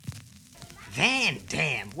Van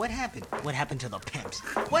Damme. What happened? What happened to the pimps?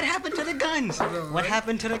 What happened to the guns? What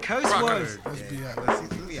happened to the curse words? Let's be out.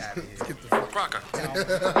 Let's get the fuck. Crocker.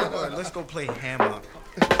 Let's go play hammer.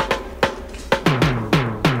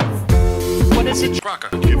 What is it Crocker.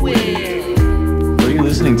 you with? What are you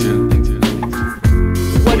listening to?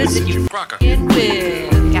 What is it you Crocker. in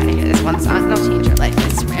with? You gotta hear this one song, it'll change your life, I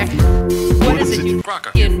swear. What is it you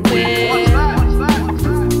Crocker. in with?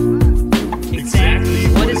 Exactly.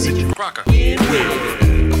 What is it you Crocker. in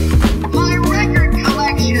with? My record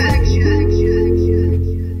collection.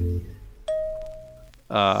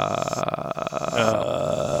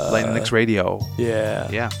 Lightning Licks Radio. Yeah.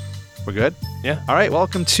 Yeah. We're good? Yeah. All right,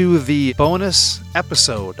 welcome to the bonus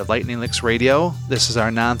episode of Lightning Licks Radio. This is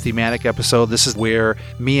our non-thematic episode. This is where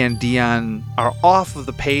me and Dion are off of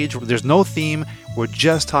the page. There's no theme. We're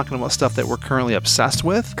just talking about stuff that we're currently obsessed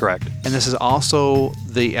with. Correct. And this is also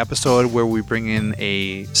the episode where we bring in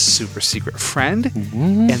a super secret friend,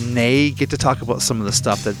 and they get to talk about some of the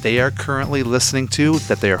stuff that they are currently listening to,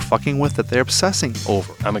 that they are fucking with, that they're obsessing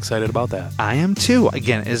over. I'm excited about that. I am too.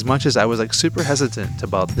 Again, as much as I was like super hesitant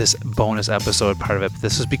about this bonus episode part of it,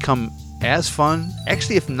 this has become as fun,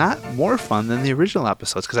 actually, if not more fun than the original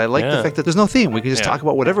episodes, because I like the fact that there's no theme. We can just talk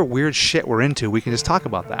about whatever weird shit we're into. We can just talk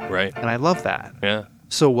about that. Right. And I love that. Yeah.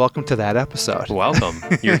 So welcome to that episode. Welcome.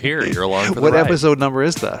 You're here. You're along for the What ride. episode number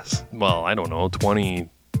is this? Well, I don't know. 20.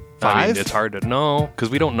 I 5? mean, it's hard to know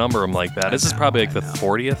because we don't number them like that. This is probably like the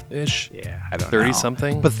 40th-ish. Yeah, I don't know.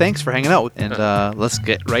 30-something. But thanks for hanging out. And let's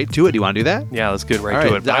get right to it. Do you want to do that? Yeah, let's get right All to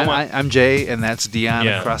right. it. But I'm Jay, and that's Dion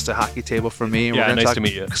Yeah. across the hockey table from me. And Yeah, we're gonna nice talk to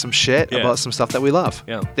meet you. some shit Yeah. about some stuff that we love.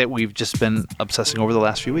 Yeah. That we've just been obsessing over the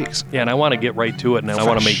last few weeks. Yeah, and I want to get right to it, and I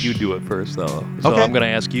want to Fresh. make you do it first, though. So Okay. I'm going to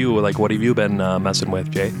ask you, like, what have you been messing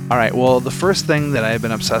with, Jay? All right. Well, the first thing that I've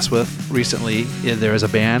been obsessed with recently is there is a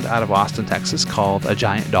band out of Austin, Texas called A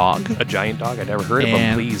Giant Dog. A giant dog? I never heard of them.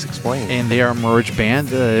 And- Please explain. And they are a Merge band.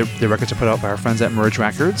 The records are put out by our friends at Merge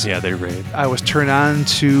Records. Yeah, they're great. I was turned on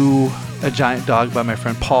to A Giant Dog by my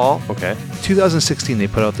friend Paul. Okay. 2016, they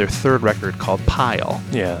put out their third record called Pile.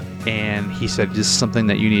 Yeah. And he said, this is something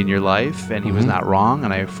that you need in your life. And he was not wrong.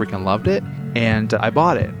 And I freaking loved it. And I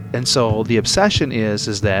bought it. And so the obsession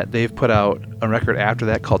is that they've put out a record after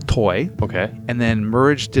that called Toy. Okay. And then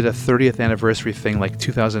Merge did a 30th anniversary thing like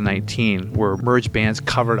 2019 where Merge bands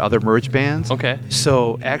covered other Merge bands. Okay.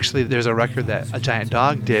 So actually there's a record that A Giant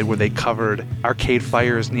Dog did where they covered Arcade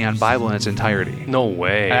Fire's Neon Bible in its entirety. No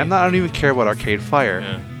way. I don't even care about Arcade Fire,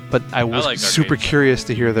 Yeah. but I was like super Arcade. curious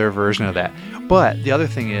to hear their version of that. But the other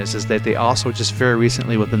thing is that they also just very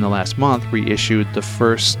recently, within the last month, reissued the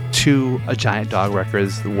first two A Giant Dog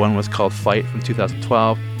records. The one was called Fight from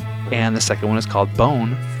 2012, and the second one is called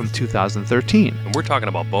Bone from 2013. And we're talking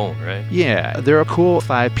about Bone, right? Yeah, they're a cool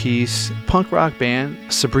 5-piece punk rock band.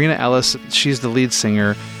 Sabrina Ellis, she's the lead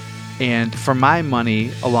singer. And for my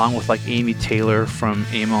money, along with like Amy Taylor from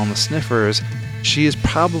Amyl and the Sniffers, she is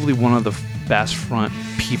probably one of the best front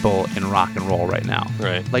people in rock and roll right now.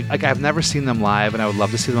 Right. Like I've never seen them live, and I would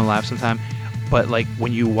love to see them live sometime. But like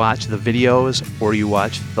when you watch the videos or you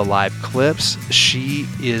watch the live clips, she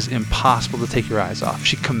is impossible to take your eyes off.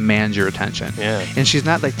 She commands your attention. Yeah. And she's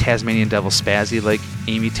not like Tasmanian Devil spazzy like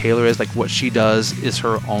Amy Taylor is. Like what she does is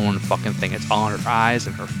her own fucking thing. It's all in her eyes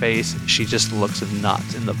and her face. She just looks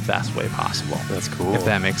nuts in the best way possible. That's cool. If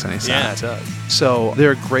that makes any sense. Yeah, it does. So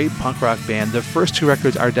they're a great punk rock band. The first two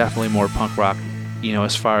records are definitely more punk rock, you know,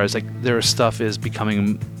 as far as like their stuff is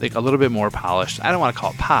becoming like a little bit more polished. I don't want to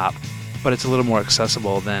call it pop, but it's a little more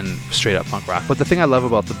accessible than straight up punk rock. But the thing I love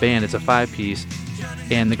about the band, it's a 5-piece,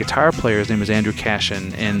 and the guitar player's name is Andrew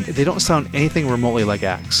Cashin, and they don't sound anything remotely like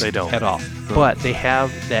X. They don't. At all. But they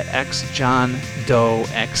have that X, John Doe,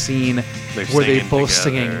 X scene They're where they singing both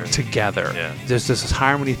together. singing together. Yeah. There's this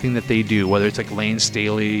harmony thing that they do, whether it's like Lane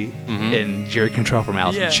Staley and Jerry Cantrell from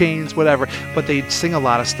Alice in Yeah. Chains, whatever. But they sing a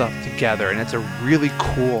lot of stuff together, and it's a really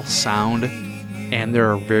cool sound. And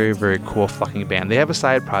they're a very, very cool fucking band. They have a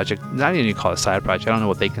side project, not even call it a side project, I don't know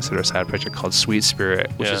what they consider a side project, called Sweet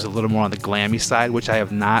Spirit, which Yeah. is a little more on the glammy side, which I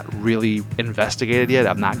have not really investigated yet.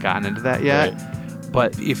 I've not gotten into that yet.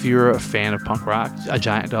 But if you're a fan of punk rock, A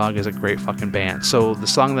Giant Dog is a great fucking band. So the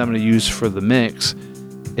song that I'm going to use for the mix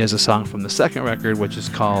is a song from the second record, which is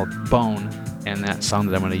called Bone. And that song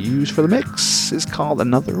that I'm going to use for the mix is called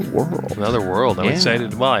Another World. Another World. I'm Yeah.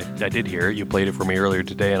 excited. Well, I did hear it. You played it for me earlier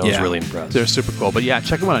today, and I was really impressed. They're super cool. But yeah,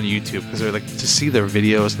 check them out on YouTube because they're like to see their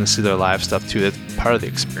videos and to see their live stuff too. That's part of the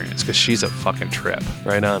experience because she's a fucking trip.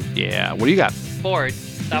 Right on. Yeah. What do you got? Ford?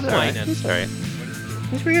 Stop He's all right. whining. He's all right.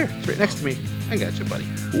 He's right here. He's right next to me. I got you, buddy.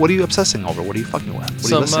 What are you obsessing over? What are you fucking with? What are you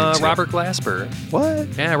Some listening to? Robert Glasper. What?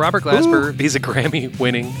 Yeah, Robert Glasper. He's a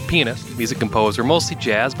Grammy-winning pianist, music composer, mostly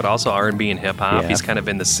jazz, but also R&B and hip-hop. Yeah. He's kind of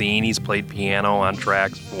in the scene. He's played piano on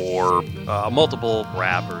tracks for multiple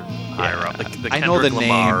rappers higher up. The I know the Kendrick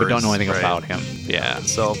name, but Lamars, don't know anything right? about him. Yeah.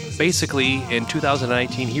 So basically, in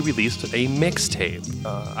 2019, he released a mixtape.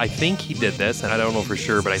 I think he did this, and I don't know for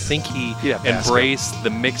sure, but I think he Yeah, embraced the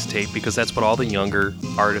mixtape because that's what all the younger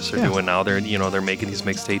artists are Yeah. doing now. They're making these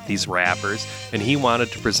mixtape, these rappers, and he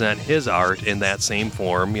wanted to present his art in that same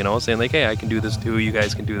form. Saying like, hey, I can do this too. You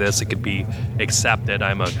guys can do this. It could be accepted.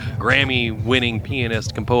 I'm a Grammy-winning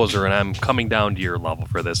pianist, composer, and I'm coming down to your level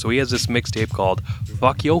for this. So he has this mixtape called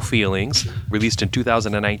 "Fuck Yo Feelings," released in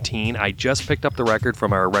 2019. I just picked up the record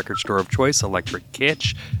from our record store of choice, Electric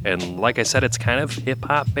Kitsch, and like I said, it's kind of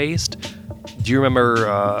hip-hop based. Do you remember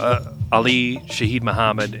Ali, Shaheed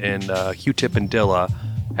Muhammad, and Q-Tip and Dilla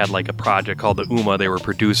had like a project called the Ummah? They were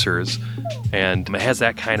producers, and it has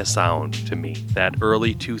that kind of sound to me, that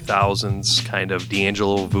early 2000s kind of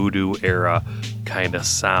D'Angelo Voodoo era kind of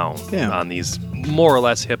sound on these more or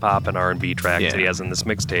less hip-hop and R&B tracks that he has in this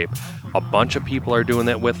mixtape. A bunch of people are doing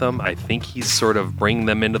that with him. I think he's sort of bringing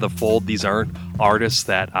them into the fold. These aren't artists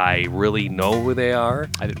that I really know who they are.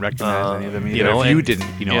 I didn't recognize any of them either. You know, if you and-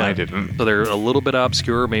 didn't, I didn't. So they're a little bit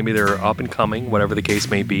obscure. Maybe they're up and coming, whatever the case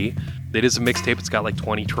may be. It is a mixtape. It's got like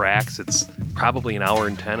 20 tracks. It's probably an hour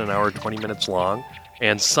and 10, an hour and 20 minutes long.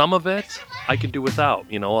 And some of it I could do without.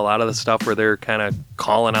 A lot of the stuff where they're kind of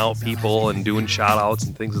calling out people and doing shout outs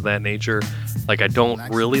and things of that nature, like I don't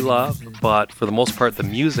really love. But for the most part, the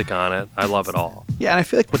music on it, I love it all. Yeah, and I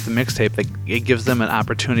feel like with the mixtape, like it gives them an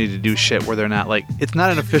opportunity to do shit where they're not like, it's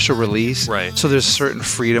not an official release, Right. So there's certain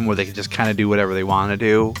freedom where they can just kind of do whatever they want to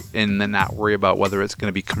do, and then not worry about whether it's going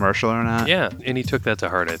to be commercial or not. Yeah, and he took that to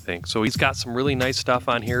heart, I think. So he's got some really nice stuff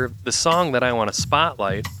on here. The song that I want to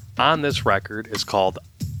spotlight on this record is called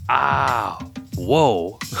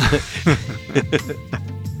Whoa.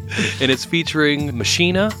 And it's featuring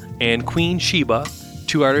Machina and Queen Sheba,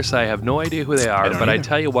 two artists I have no idea who they are, but I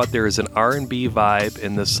tell you what, there is an R&B vibe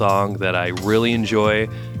in this song that I really enjoy.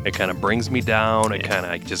 It kind of brings me down. It kind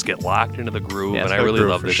of, I just get locked into the groove, Yeah, and it's I got a really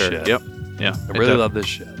groove love for this sure. shit. Yep. Yeah. I really love this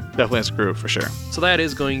shit. Definitely has groove for sure. So that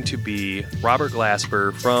is going to be Robert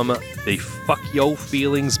Glasper from the Fuck Yo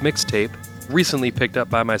Feelings mixtape, recently picked up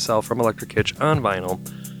by myself from Electric Kitsch on vinyl.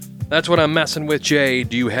 That's what I'm messing with, Jay.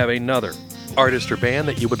 Do you have another artist or band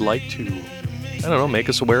that you would like to, I don't know, make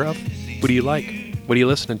us aware of? Who do you like? What are you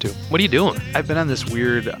listening to? What are you doing? I've been on this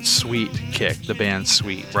weird Sweet kick, the band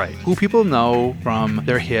Sweet. Right. Who people know from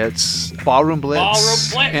their hits, Ballroom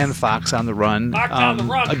Blitz, and Fox on the Run.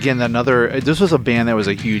 Again, this was a band that was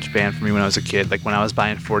a huge band for me when I was a kid. Like when I was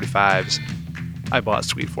buying 45s, I bought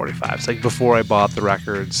Sweet 45s. Like before I bought the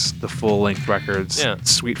records, the full-length records,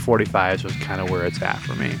 Sweet 45s was kind of where it's at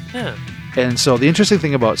for me. Yeah. And so the interesting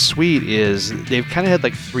thing about Sweet is they've kind of had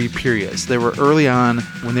like three periods. They were early on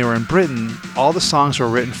when they were in Britain, all the songs were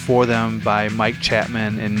written for them by Mike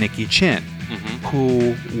Chapman and Nicky Chin,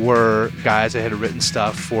 who were guys that had written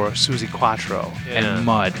stuff for Suzi Quatro and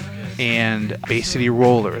Mud and Bay City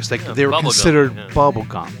Rollers. Like they were considered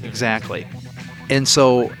bubblegum, exactly. And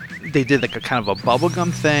so they did like a kind of a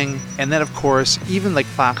bubblegum thing. And then of course, even like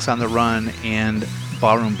Fox on the Run and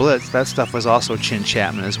Ballroom Blitz, that stuff was also Chin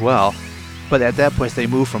Chapman as well. But at that point, they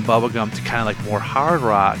moved from bubblegum to kind of like more hard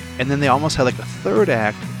rock. And then they almost had like a third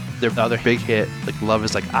act, their other big hit, like Love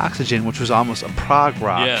Is Like Oxygen, which was almost a prog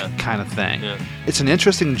rock kind of thing. Yeah. It's an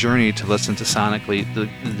interesting journey to listen to sonically,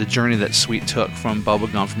 the journey that Sweet took from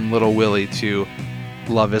bubblegum, from Little Willie to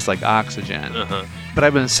Love Is Like Oxygen. But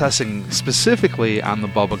I've been assessing specifically on the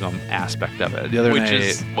bubblegum aspect of it. The other night, which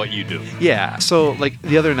is what you do. Yeah. So, like,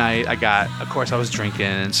 the other night, of course, I was drinking,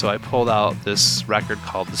 and so I pulled out this record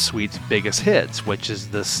called The Sweet's Biggest Hits, which is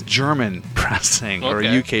this German pressing, or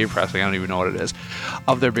UK pressing, I don't even know what it is,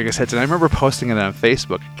 of their biggest hits. And I remember posting it on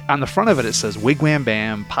Facebook. On the front of it says Wigwam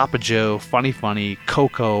Bam, Papa Joe, Funny Funny,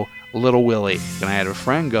 Coco, Little Willie. And I had a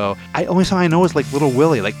friend go, only song I know is like Little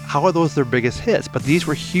Willie. Like, how are those their biggest hits? But these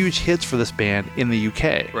were huge hits for this band in the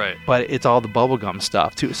UK. Right. But it's all the bubblegum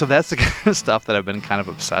stuff too. So that's the kind of stuff that I've been kind of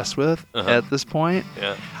obsessed with at this point.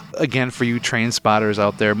 Yeah. Again, for you train spotters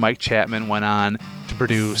out there, Mike Chapman went on to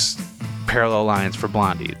produce Parallel Lines for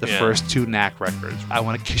Blondie, the first two Knack records. I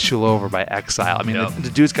Want to Kiss You Over by Exile. I mean, the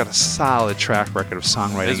dude's got a solid track record of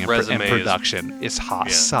songwriting and production. It's hot,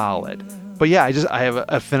 solid. But yeah, I have an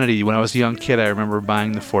affinity. When I was a young kid, I remember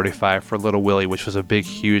buying the 45 for Little Willie, which was a big,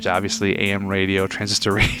 huge, obviously AM radio,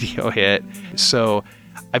 transistor radio hit. So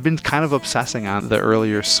I've been kind of obsessing on the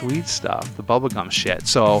earlier Sweet stuff, the bubblegum shit.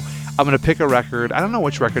 So I'm going to pick a record. I don't know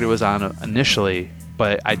which record it was on initially,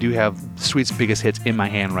 but I do have Sweet's biggest hits in my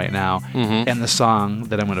hand right now. Mm-hmm. And the song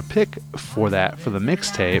that I'm going to pick for the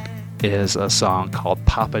mixtape is a song called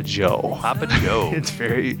Papa Joe. Papa Joe. It's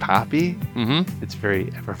very poppy. Mm-hmm. It's very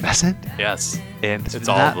effervescent. Yes. And it's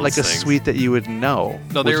all not those like a things. Sweet that you would know.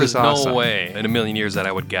 No, which there is awesome. no way in a million years that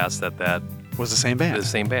I would guess that Was the same band. the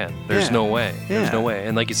same band. There's Yeah. no way. There's Yeah. no way.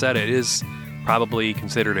 And like you said, it is probably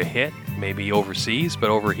considered a hit, maybe overseas, but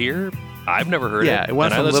over here, I've never heard Yeah, it. it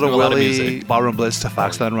went And I from listen Little to a lot of Willie, music. Ballroom Blitz to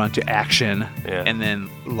Foxland Run to Action, Yeah. and then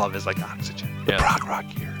Love Is Like Oxygen. The Yeah. prog rock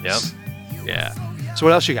years. Yep. Yeah. So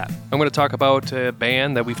what else you got? I'm going to talk about a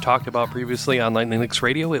band that we've talked about previously on Lightning Links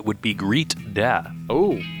Radio. It would be Greet Death.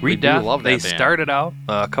 Oh, Greet Death. They started out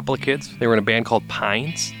a couple of kids. They were in a band called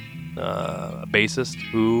Pines. A bassist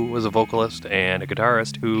who was a vocalist and a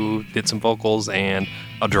guitarist who did some vocals and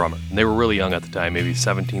a drummer. And they were really young at the time, maybe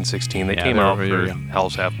 17, 16. They Yeah, came they were out very for young.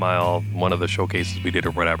 Hell's Half Mile, one of the showcases we did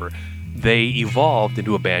or whatever. They evolved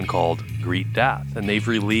into a band called Greet Death, and they've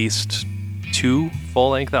released 2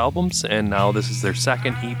 full-length albums, and now this is their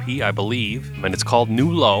second EP, I believe, and it's called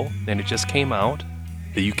New Low, and it just came out.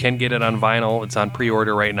 You can get it on vinyl. It's on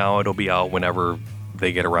pre-order right now. It'll be out whenever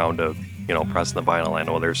they get around to, pressing the vinyl. I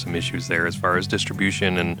know there's some issues there as far as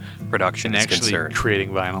distribution and production And is actually concerned. creating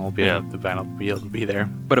vinyl will be Yeah. the vinyl will be able to be there.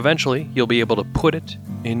 But eventually, you'll be able to put it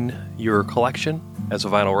in your collection as a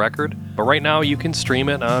vinyl record. But right now, you can stream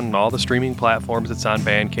it on all the streaming platforms. It's on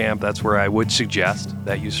Bandcamp. That's where I would suggest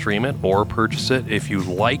that you stream it or purchase it if you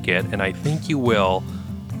like it, and I think you will.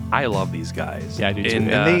 I love these guys. Yeah, I do too. In,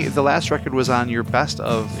 And the last record was on your best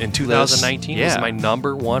of in 2019 list. was Yeah. my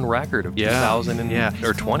number 1 record of Yeah. 2000 Yeah.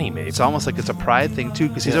 or 20 maybe. It's almost like it's a pride thing too,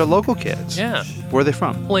 because these Yeah. are local kids. Yeah. Where are they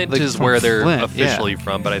from? Flint Like, is from where they're Flint, yeah. officially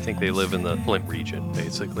from, but I think they live in the Flint region,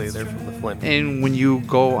 basically. They're from the Flint. And when you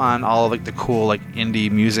go on all of like the cool like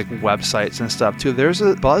indie music websites and stuff too, there's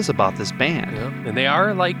a buzz about this band. Yeah. And they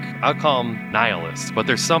are like, I'll call them nihilists, but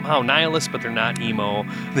they're somehow nihilists, but they're not emo.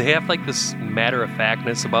 They have like this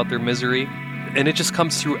matter-of-factness about their misery, and it just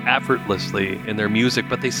comes through effortlessly in their music,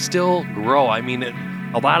 but they still grow. I mean,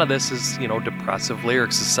 a lot of this is, depressive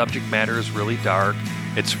lyrics. The subject matter is really dark.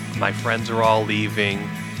 It's my friends are all leaving.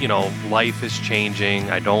 Life is changing.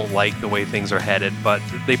 I don't like the way things are headed, but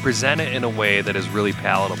they present it in a way that is really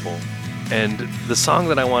palatable. And the song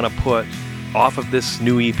that I want to put off of this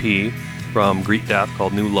new EP from Greet Death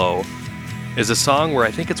called New Low is a song where I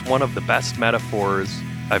think it's one of the best metaphors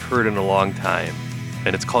I've heard in a long time.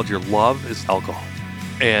 And it's called Your Love is Alcohol.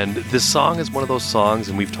 And this song is one of those songs,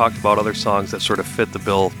 and we've talked about other songs that sort of fit the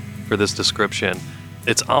bill for this description.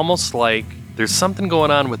 It's almost like there's something going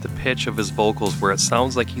on with the pitch of his vocals where it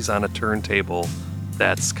sounds like he's on a turntable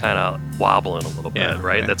that's kind of wobbling a little bit, Yeah,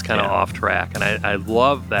 right? okay. That's kind of Yeah. off track. And I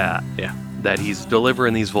love that. Yeah. That he's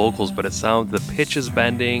delivering these vocals, but the pitch is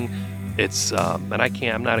bending. It's, and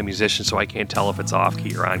I'm not a musician, so I can't tell if it's off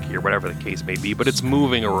key or on key or whatever the case may be, but it's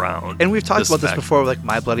moving around. And we've talked the about this spec. before with like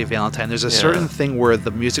My Bloody Valentine. There's a Yeah. certain thing where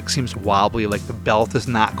the music seems wobbly, like the belt is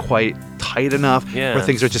not quite tight enough, Yeah. where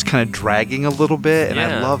things are just kind of dragging a little bit, and I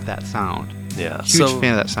Yeah. love that sound. Yeah. Huge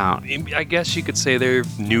fan of that sound. I guess you could say they're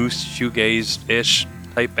new shoegaze-ish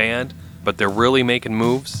type band, but they're really making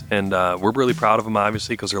moves, and we're really proud of them,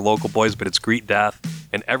 obviously, because they're local boys, but it's Greet Death,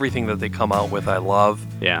 and everything that they come out with, I love.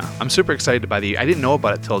 Yeah, I'm super excited by I didn't know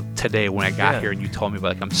about it till today when I got Yeah. here and you told me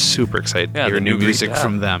about it. Like, I'm super excited Yeah, to hear the new new Greet music Death.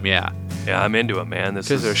 from them. Yeah, Yeah, I'm into it, man.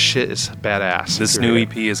 because their shit is badass. This new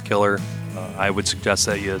EP is killer. I would suggest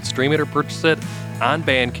that you stream it or purchase it on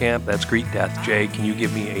Bandcamp. That's Greet Death. Jay, can you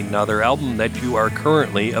give me another album that you are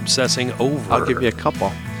currently obsessing over? I'll give you a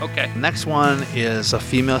couple. Okay. Next one is a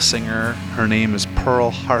female singer. Her name is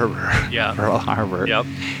Pearl Harbor. Yeah. Pearl Harbor. Yep.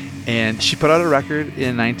 And she put out a record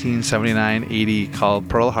in 1979-80 called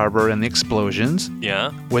Pearl Harbor and the Explosions,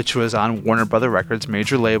 Yeah. which was on Warner Brother Records,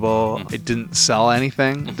 major label. It didn't sell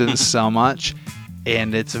anything. It didn't sell much.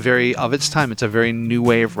 And it's of its time. It's a very new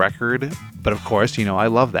wave record. But of course, I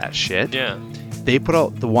love that shit. Yeah. They put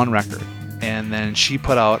out the one record. And then she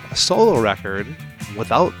put out a solo record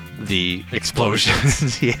without the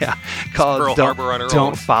explosions. Yeah. Called Pearl Harbor on her Don't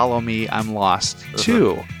own. Follow Me, I'm Lost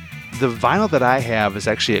 2. The vinyl that I have is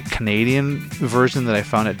actually a Canadian version that I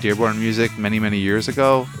found at Dearborn Music many, many years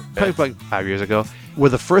ago. Probably like 5 years ago. Where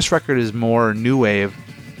the first record is more new wave.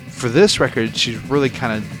 For this record, she's really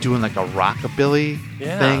kind of doing like a rockabilly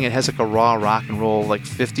Yeah. thing. It has like a raw rock and roll, like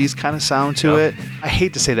 50s kind of sound to Yep. it. I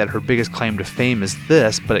hate to say that her biggest claim to fame is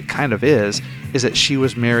this, but it kind of is that she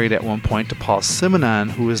was married at one point to Paul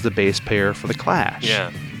Simonon, who was the bass player for The Clash.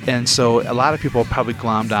 Yeah. And so a lot of people probably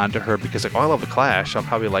glommed onto her because like, oh, I love the Clash. I'll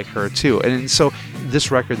probably like her too. And so this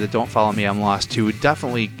record, that Don't Follow Me, I'm Lost Too,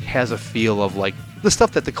 definitely has a feel of like the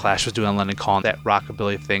stuff that the Clash was doing on London Calling, that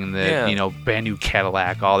rockabilly thing, that brand new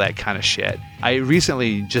Cadillac, all that kind of shit. I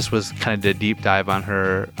recently just was kind of did a deep dive on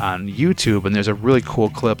her on YouTube, and there's a really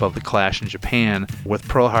cool clip of the Clash in Japan with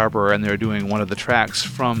Pearl Harbor, and they're doing one of the tracks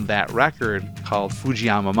from that record called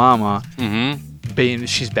Fujiyama Mama. Mm-hmm.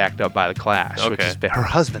 She's backed up by the Clash, which is her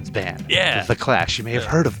husband's band. Yeah. The Clash. You may have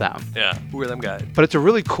heard of them. Yeah. Who are them guys? But it's a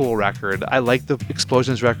really cool record. I like the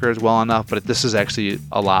Explosions records well enough, but this is actually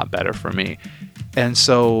a lot better for me. And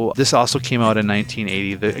so this also came out in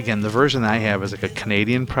 1980. Again, the version that I have is like a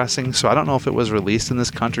Canadian pressing, so I don't know if it was released in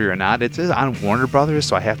this country or not. It is on Warner Brothers,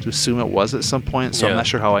 so I have to assume it was at some point, so I'm not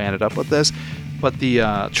sure how I ended up with this. But the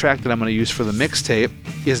track that I'm going to use for the mixtape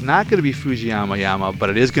is not going to be Fujiyama Yama, but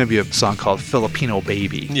it is going to be a song called Filipino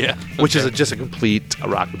Baby. Yeah. Which is just a complete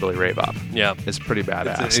rockabilly rave-up. Yeah. It's pretty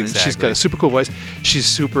badass. Exactly. And she's got a super cool voice. She's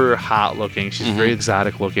super hot looking. She's very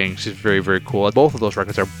exotic looking. She's very, very cool. Both of those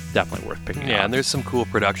records are definitely worth picking up. Yeah, and there's some cool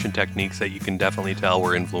production techniques that you can definitely tell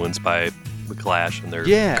were influenced by the Clash and their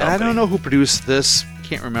and company. I don't know who produced this.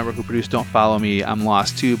 Can't remember who produced Don't Follow Me, I'm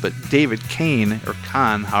Lost Too, but David Kane, or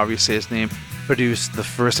Kahn, however you say his name, produced the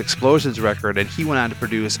first Explosions record, and he went on to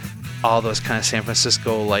produce all those kind of San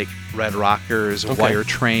Francisco, like Red Rockers, Wire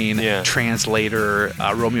Train, Translator,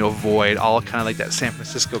 Romeo Void, all kind of like that San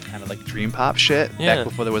Francisco kind of like dream pop shit, back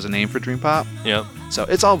before there was a name for dream pop. Yeah. So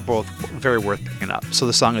it's all both very worth picking up. So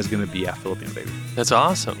the song is going to be Filipino Baby. That's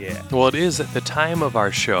awesome. Yeah. Well, it is at the time of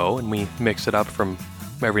our show, and we mix it up from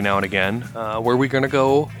every now and again, where we're going to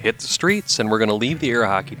go hit the streets, and we're going to leave the air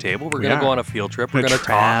hockey table. We're going to go on a field trip. We're going to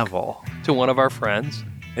travel to one of our friends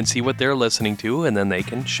and see what they're listening to, and then they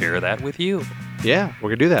can share that with you. Yeah, we're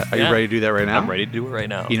going to do that. Are you ready to do that right now? I'm ready to do it right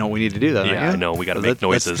now. You know what we need to do, though, I know. We got to make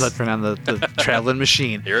noises. Let's turn on the traveling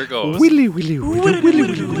machine. Here it goes. Willy, willy, willy, willy,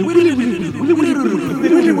 willy,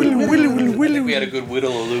 willy, willy, willy. We had a good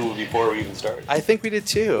whittle-a-loo before we even started. I think we did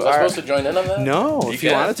too. Was I supposed to join in on that? No, if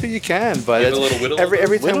you wanted to, you can. But Give it a little whittle.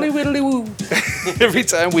 every time, Whittly-whittly-woo. every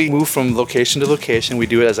time we move from location to location, we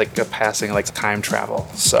do it as like a passing, like time travel.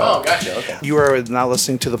 So, Oh, gotcha. Okay. you are now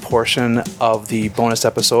listening to the portion of the bonus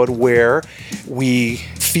episode where we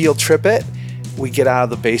field trip it. We get out of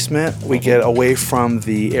the basement. We get away from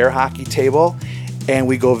the air hockey table, and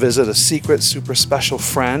we go visit a secret, super special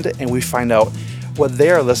friend, and we find out what they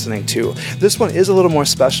are listening to. This one is a little more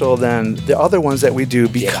special than the other ones that we do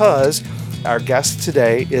because our guest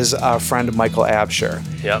today is our friend Michael Absher.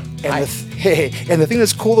 Yep. And the thing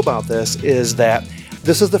that's cool about this is that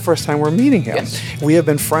this is the first time we're meeting him. Yes. We have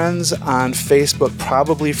been friends on Facebook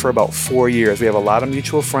probably for about 4 years. We have a lot of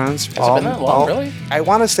mutual friends. Has it been that long, really? I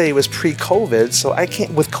want to say it was pre-COVID, so I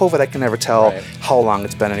can't. With COVID, I can never tell how long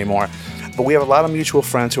it's been anymore. But we have a lot of mutual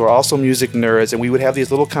friends who are also music nerds, and we would have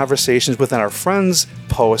these little conversations within our friends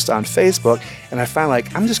post on Facebook. And I find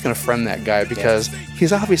like I'm just gonna friend that guy because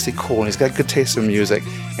he's obviously cool and he's got good taste in music.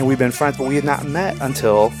 And we've been friends, but we had not met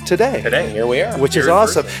until today. Today, here we are. Which is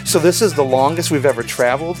awesome. So this is the longest we've ever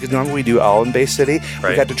traveled. Because normally we do all in Bay City.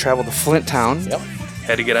 Right. We got to travel to Flint Town. Yep.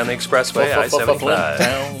 Had to get on the expressway,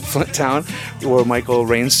 I-75. Flint Town, where Michael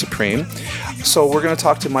reigns supreme. So we're going to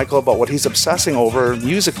talk to Michael about what he's obsessing over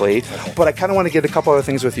musically, but I kind of want to get a couple other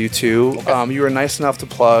things with you too. You were nice enough to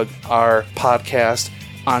plug our podcast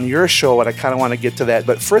on your show, and I kind of want to get to that.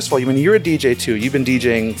 But first of all, you're a DJ too. You've been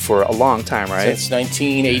DJing for a long time, right? Since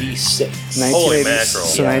 1986. Holy mackerel.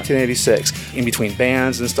 So 1986, in between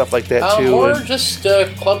bands and stuff like that too. More and just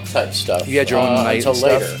club type stuff. You had your own night until and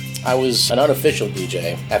stuff? later. I was an unofficial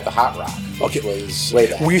DJ at the Hot Rock, which was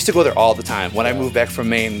way back. we used to go there all the time. When I moved back from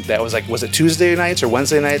Maine, that was like, was it Tuesday nights or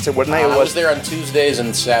Wednesday nights or what night it I was? was there on Tuesdays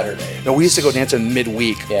and Saturday. No, we used to go dancing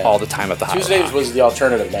midweek all the time at the Hot Tuesdays Rock. was the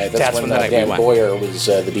alternative night. That's when the night we Dan went. Boyer was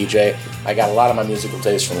the DJ. I got a lot of my musical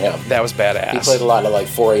taste from him. That was badass. He played a lot of like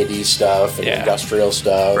 4AD stuff and industrial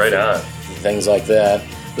stuff. Right on. And things like that.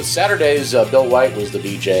 But Saturdays, Bill White was the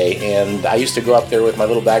DJ, and I used to go up there with my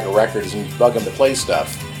little bag of records and bug him to play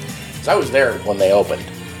stuff. Because I was there when they opened.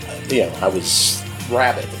 I was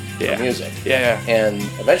rabid for music. Yeah. And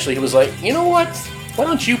eventually he was like, you know what? Why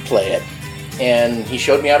don't you play it? And he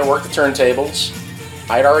showed me how to work the turntables.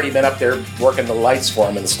 I'd already been up there working the lights for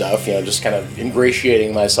him and stuff, just kind of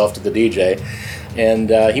ingratiating myself to the DJ. And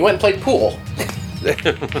he went and played pool.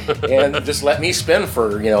 And just let me spin for,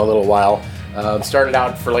 a little while. Started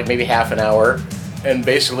out for like maybe half an hour. And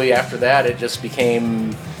basically after that, it just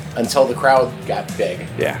became until the crowd got big.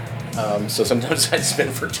 Yeah. So sometimes I'd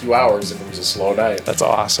spin for 2 hours if it was a slow night. That's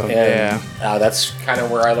awesome. And that's kind of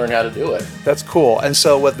where I learned how to do it. That's cool. And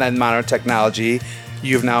so with that modern technology,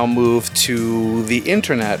 you've now moved to the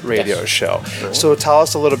internet radio Yes. show. So tell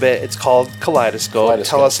us a little bit. It's called Kaleidoscope. Kaleidoscope.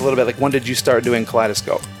 Tell us a little bit, like, when did you start doing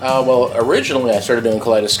Kaleidoscope? Well, originally I started doing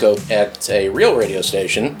Kaleidoscope at a real radio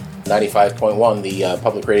station, 95.1, the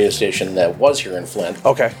public radio station that was here in Flint.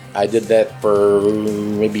 Okay. I did that for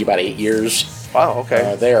maybe about 8 years Wow,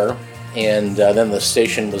 okay. there, and then the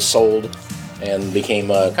station was sold and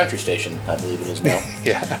became a country station, I believe it is now.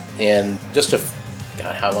 Yeah. And just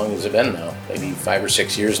God, how long has it been now? Maybe 5 or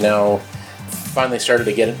 6 years now. Finally started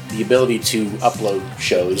to get the ability to upload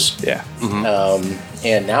shows. Yeah.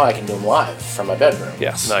 And now I can do them live from my bedroom.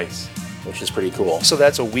 Yes. Nice. Which is pretty cool. So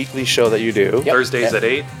that's a weekly show that you do. Yep. Thursdays at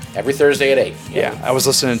 8 Every Thursday at 8. Yeah, I was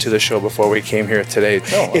listening to the show before we came here today.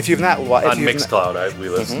 Oh. If you've not on watched, Mixcloud. We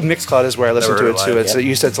listen. Mixcloud is where I listen Never to heard it too. live, It's yeah.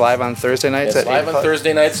 you said it's live on Thursday nights. It's at 8 live on o'clock?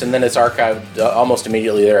 Thursday nights, and then it's archived almost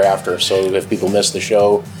immediately thereafter. So if people miss the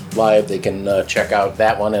show live, they can check out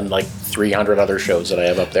that one and like 300 other shows that I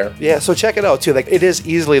have up there. Yeah, so check it out too. Like, it is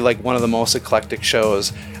easily like one of the most eclectic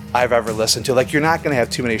shows I've ever listened to. Like, you're not going to have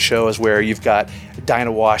too many shows where you've got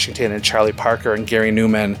Dinah Washington and Charlie Parker and Gary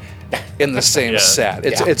Newman in the same Yeah. set.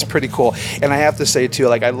 Yeah. It's pretty cool. And I have to say too,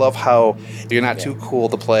 like, I love how you're not too cool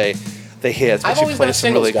to play the hits, I've but you always play been a some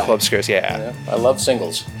singles really guy. club scares. Yeah. Yeah, I love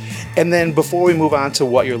singles. And then before we move on to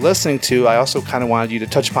what you're listening to, I also kind of wanted you to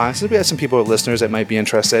touch upon, since we have some people, listeners that might be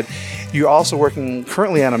interested, you're also working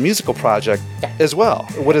currently on a musical project as well.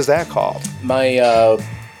 What is that called? My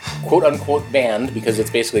quote-unquote band, because it's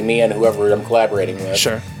basically me and whoever I'm collaborating with,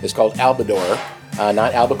 Sure. is called Albador,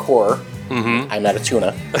 not Albacore. Mm-hmm. I'm not a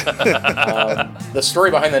tuna. The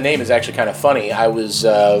story behind the name is actually kind of funny. I was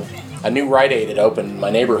a new Rite Aid had opened in my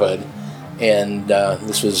neighborhood, and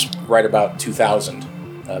this was right about 2000,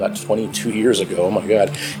 about 22 years ago. Oh my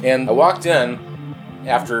God! And I walked in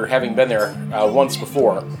after having been there once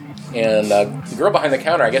before, and the girl behind the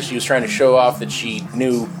counter, I guess she was trying to show off that she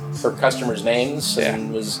knew her customers' names,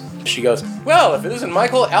 and she goes, "Well, if it isn't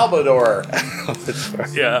Michael Albador."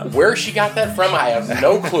 Yeah. Where she got that from, I have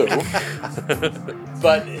no clue.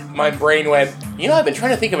 But my brain went, I've been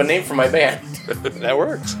trying to think of a name for my band. That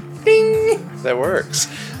works. Ding! That works.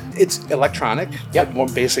 It's electronic. Yep. More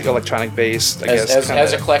basic electronic based, I guess.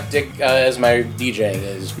 As eclectic as my DJing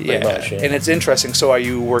is, pretty yeah. much. And it's interesting. So are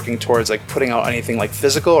you working towards like putting out anything like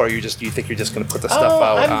physical, or do you think you're just going to put the stuff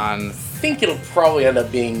out I on? think it'll probably end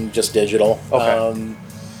up being just digital. Okay.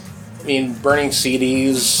 I mean, burning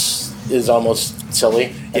CDs is almost silly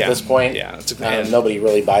at Yeah. this point. Yeah, it's nobody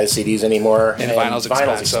really buys CDs anymore. And vinyl's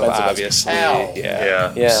expensive, as obviously. hell.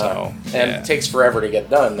 Yeah. Yeah, So, and yeah. it takes forever to get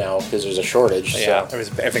done now because there's a shortage. Yeah, So.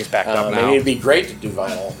 everything's backed up now. Maybe it'd be great to do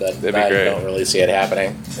vinyl, but That'd be I great. don't really see it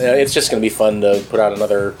happening. It's just going to be fun to put out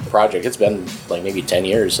another project. It's been like maybe 10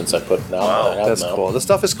 years since I put an album out. That's now. cool. The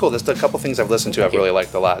stuff is cool. There's a couple things I've listened to I've really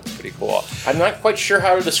liked a lot. It's pretty cool. I'm not quite sure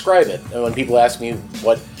how to describe it. And when people ask me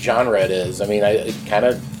what genre it is, I mean, it kind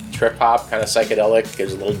of trip hop, kind of psychedelic.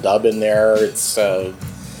 There's a little dub in there. It's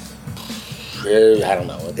I don't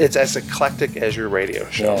know. It's as eclectic as your radio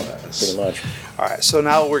show Yeah, is. pretty much. All right, so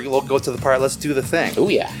now we'll go to the part. Let's do the thing. Oh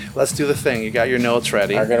yeah. Let's do the thing. You got your notes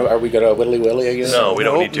ready. Are we gonna Willy Willy again? No, we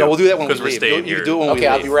don't need to. No, we'll do that when we because we're leave. staying You here. do it when we Okay,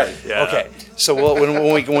 I'll leave. be ready. Yeah. Okay, so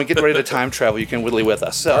when we get ready to time travel, you can whittly with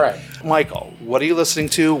us. So, All right. Michael, what are you listening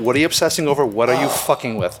to? What are you obsessing over? What are you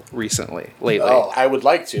fucking with lately? Oh, I would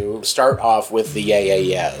like to start off with the Yeah Yeah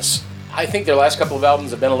Yeahs. I think their last couple of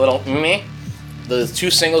albums have been a little meh. The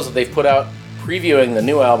 2 singles that they've put out previewing the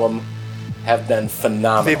new album have been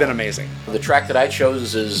phenomenal. They've been amazing. The track that I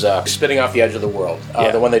chose is Spitting Off the Edge of the World,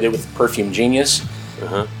 Yeah. the one they did with Perfume Genius.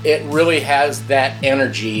 It really has that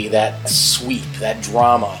energy, that sweep, that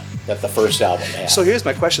drama that the first album had. So here's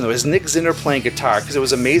my question though: is Nick Zinner playing guitar? Because it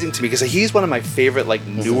was amazing to me because he's one of my favorite like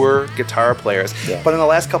newer guitar players. Yeah. But in the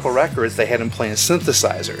last couple records, they had him playing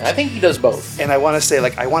synthesizers. I think he does both. And I want to say,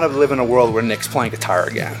 like, I want to live in a world where Nick's playing guitar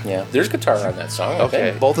again. Yeah, there's guitar on that song. I Okay.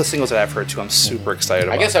 think. Both the singles that I've heard too, I'm super excited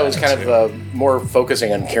about. I guess I was kind of more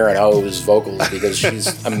focusing on Karen O's vocals because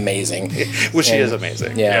she's amazing. Which she And- is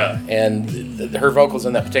amazing. Yeah, and her vocals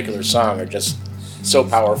in that particular song are just so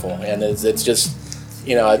powerful, and it's just,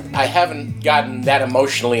 I haven't gotten that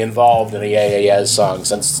emotionally involved in a Yeah Yeah Yeahs song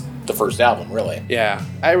since the first album, really. Yeah,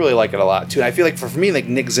 I really like it a lot too. And I feel like for me, like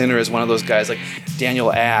Nick Zinner is one of those guys like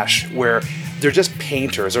Daniel Ash, where they're just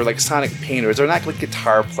painters or like sonic painters. They're not like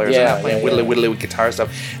guitar players. They're Yeah, not playing yeah, whittly yeah. whittly with guitar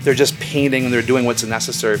stuff. They're just painting and they're doing what's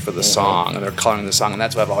necessary for the song and they're coloring the song. And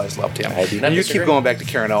that's why I've always loved him. I do not and you disagree. keep going back to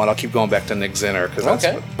Karen O, and I'll keep going back to Nick Zinner because that's.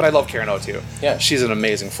 Okay. But I love Karen O too. Yeah. she's an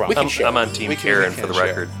amazing front. I'm on Team We can- Karen we for can the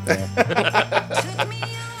share. record.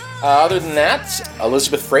 Other than that,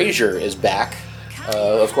 Elizabeth Fraser is back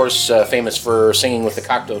of course, famous for singing with the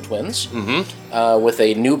Cocteau Twins, with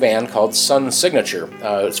a new band called Sun Signature.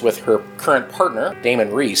 It's with her current partner,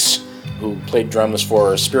 Damon Reese, who played drums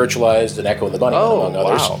for Spiritualized and Echo and the Bunnymen, among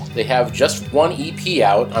others. Wow. They have just one EP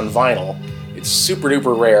out on vinyl. It's super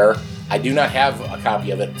duper rare. I do not have a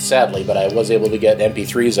copy of it, sadly, but I was able to get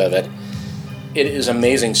MP3s of it. It is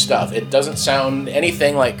amazing stuff. It doesn't sound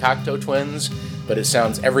anything like Cocteau Twins, but it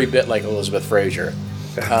sounds every bit like Elizabeth Fraser.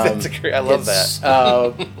 That's great. I love It's,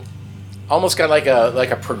 that. Almost got like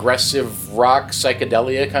a progressive rock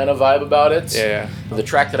psychedelia kind of vibe about it. Yeah. The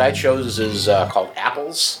track that I chose is called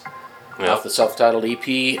Apples, off the self-titled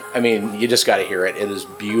EP. I mean, you just got to hear it. It is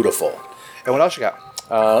beautiful. And what else you got?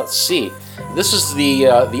 Let's see. This is the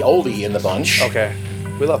oldie in the bunch. Okay.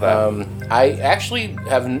 We love that. I actually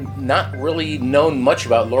have not really known much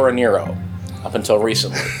about Laura Nyro up until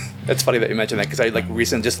recently. It's funny that you mentioned that because I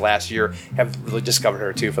just last year have really discovered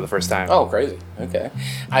her too for the first time. Oh, crazy. Okay.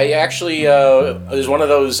 I actually, it was one of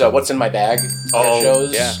those What's in My Bag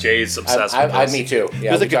shows. yeah. Jay's obsessed with those. Me too. Yeah, There's we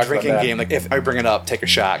like a talked about drinking that. game. Like if I bring it up, take a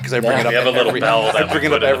shot because I bring it up. We have a little bell that I we bring it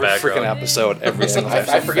put up in the every freaking background. episode, every single time.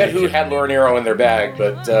 I forget who had Laura Nyro in their bag,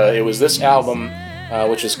 but it was this album,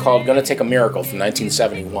 which is called Gonna Take a Miracle from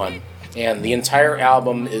 1971. And the entire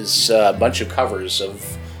album is a bunch of covers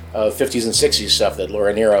of 50s and 60s stuff that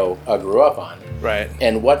Laura Nyro grew up on. Right.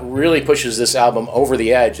 And what really pushes this album over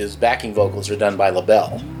the edge is backing vocals are done by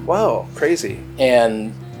LaBelle. Whoa, crazy.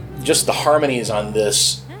 And just the harmonies on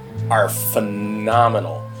this are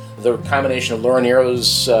phenomenal. The combination of Laura Nyro's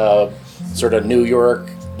sort of New York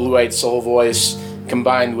blue-eyed soul voice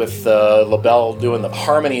combined with LaBelle doing the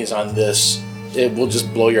harmonies on this, it will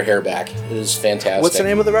just blow your hair back. It is fantastic. What's the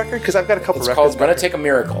name of the record? Because I've got a couple It's records. called Gonna Take a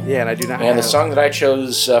Miracle. Yeah, and I do not. And the have- song that I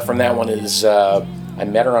chose from that one is I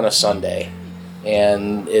Met Her on a Sunday.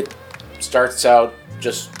 And it starts out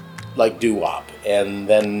just like doo-wop, and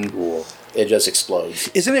then it just explodes.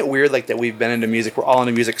 Isn't it weird like that we've been into music, we're all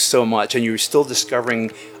into music so much, and you're still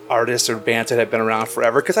discovering artists or bands that have been around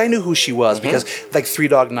forever? Because I knew who she was because like Three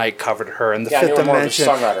Dog Night covered her, and the Yeah, Fifth you were more of a Dimension,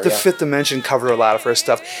 songwriter, the yeah. Fifth Dimension covered a lot of her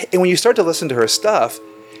stuff. And when you start to listen to her stuff,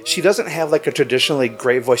 she doesn't have like a traditionally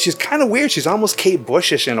great voice. She's kind of weird. She's almost Kate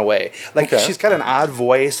Bushish in a way. Like Okay. she's got an odd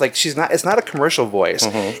voice. Like she's not. It's not a commercial voice.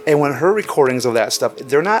 And when her recordings of that stuff,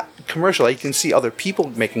 they're not commercial. Like, you can see other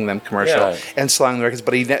people making them commercial Yeah. and selling the records.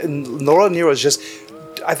 But Laura Nyro is just.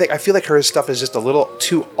 I feel like her stuff is just a little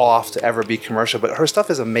too off to ever be commercial. But her stuff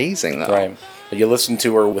is amazing though. Right. But you listen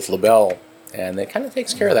to her with LaBelle, and it kind of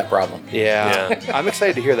takes care of that problem. Yeah. I'm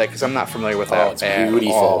excited to hear that because I'm not familiar with that. it's at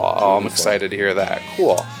beautiful. all. Oh, I'm Beautiful. excited to hear that.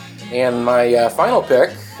 Cool. And my final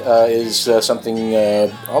pick is something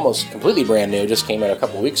almost completely brand new. Just came out a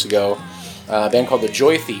couple weeks ago. A band called the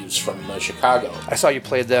Joy Thieves from Chicago. I saw you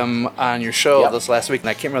played them on your show Yep. this last week, and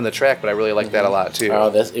I can't remember the track, but I really liked that a lot too.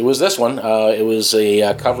 It was this one. It was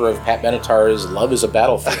a cover of Pat Benatar's "Love Is a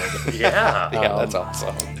Battlefield." Yeah. Yeah, that's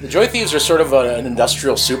awesome. The Joy Thieves are sort of an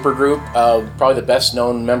industrial supergroup. Probably the best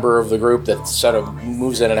known member of the group that sort of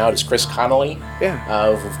moves in and out is Chris Connolly. Yeah.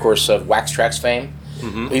 Of course, of Wax Trax fame.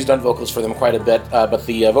 He's done vocals for them quite a bit. But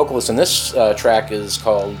the vocalist in this track is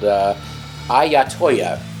called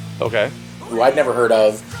Ayatoya, Okay. who I'd never heard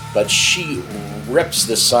of, but she rips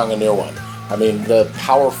this song a new one. I mean, the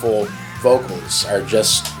powerful vocals are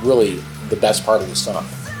just really the best part of the song.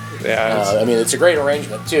 Yeah. I mean, it's a great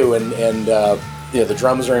arrangement too, and the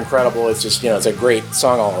drums are incredible. It's just it's a great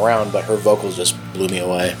song all around. But her vocals just blew me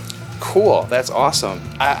away. Cool. That's awesome.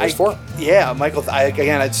 There's four. Yeah, Michael.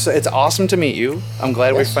 It's awesome to meet you. I'm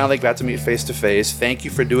glad we finally got to meet face to face. Thank you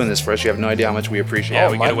for doing this for us. You have no idea how much we appreciate Yeah,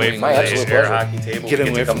 it. we my- get away from my the absolute air pleasure. hockey table. Get we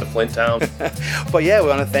away get to come from- to Flint Town But yeah, we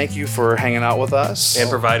want to thank you for hanging out with us. and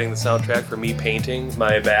providing the soundtrack for me painting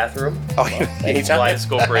my bathroom. Oh, Anytime.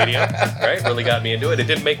 Kaleidoscope radio, right? Really got me into it. It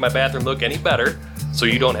didn't make my bathroom look any better, so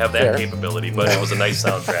you don't have that Fair. capability. But it was a nice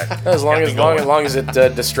soundtrack. As long Got me going. as it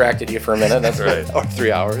distracted you for a minute, that's Right. or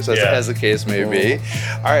 3 hours, as the case may be.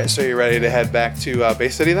 All right, so you ready to head back to Bay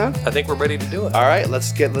City then? I think we're ready to do it. All right,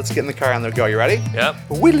 let's get in the car and go. You ready? Yep.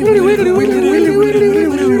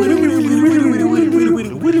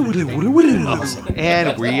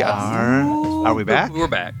 And we are we back? We're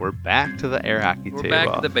back. We're back to the air hockey We're table.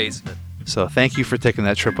 back to the basement. So thank you for taking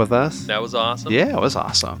that trip with us. That was awesome. Yeah, it was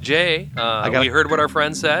awesome. Jay, got- we heard what our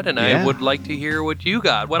friend said, and Yeah. I would like to hear what you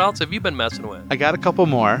got. What else have you been messing with? I got a couple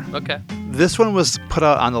more. Okay. This one was put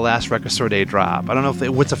out on the last Record Store Day drop. I don't know if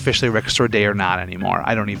it's officially Record Store Day or not anymore.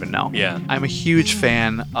 I don't even know. Yeah. I'm a huge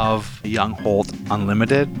fan of Young Holt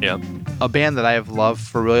Unlimited, Yep. a band that I have loved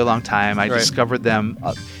for a really long time. I Right. discovered them.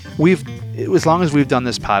 As long as we've done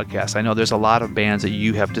this podcast, I know there's a lot of bands that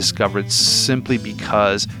you have discovered simply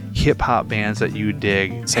because hip hop bands that you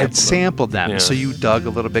dig had sampled them. Yeah. So you dug a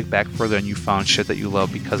little bit back further and you found shit that you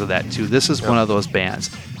love because of that too. This is one of those bands.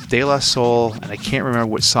 De La Soul, and I can't remember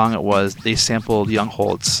which song it was, they sampled Young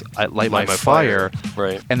Holt's Light My Fire.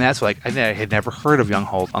 Right. And that's like, I had never heard of Young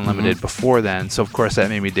Holt Unlimited before then. So of course that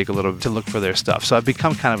made me dig a little to look for their stuff. So I've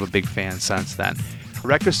become kind of a big fan since then.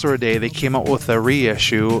 Record Store Day, they came out with a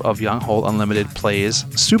reissue of Young Holt Unlimited Plays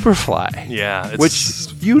Superfly. Yeah. Which is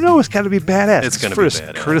got to be badass. It's gonna be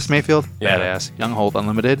badass. Curtis Mayfield, Yeah. badass. Young Holt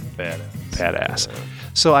Unlimited, Badass. badass.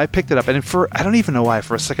 So I picked it up, and I don't even know why.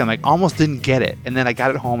 For a second, like almost didn't get it, and then I got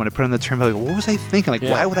it home and I put it on the turnpike. Like, what was I thinking? Like,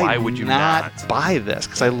 Yeah, why would you not not? buy this?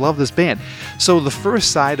 Because I love this band. So the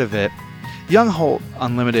first side of it, Young Holt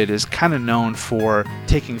Unlimited is kind of known for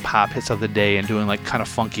taking pop hits of the day and doing like kind of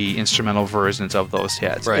funky instrumental versions of those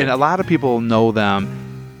hits. Right. And a lot of people know them.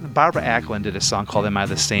 Barbara Acklin did a song called "Am I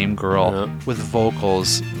the Same Girl?" Yeah. with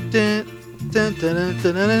vocals. Dun, dun, dun, dun,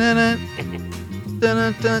 dun, dun, dun, dun.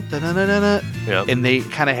 Dun, dun, dun, dun, dun, dun. Yep. And they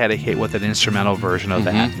kind of had a hit with an instrumental version of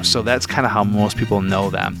that. So that's kind of how most people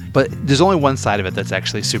know them. But there's only one side of it that's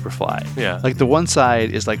actually Superfly. Yeah. Like the one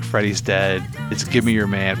side is like Freddy's Dead, it's Give Me Your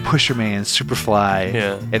Man, Pusher Man, Superfly,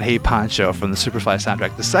 Yeah. and Hey Pancho from the Superfly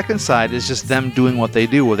soundtrack. The second side is just them doing what they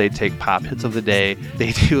do, where they take pop hits of the day.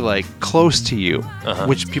 They do like Close to You,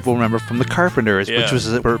 which people remember from The Carpenters, which Yeah.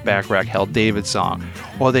 was a Burt Bacharach, Hal David song.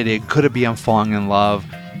 Or they did Could It Be I'm Falling in Love.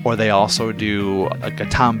 Or they also do like a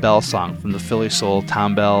Tom Bell song from the Philly Soul.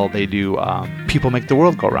 Tom Bell, they do People Make the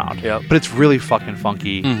World Go Round. Yep. But it's really fucking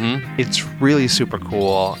funky. Mm-hmm. It's really super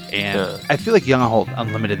cool. And Yeah. I feel like Young Holt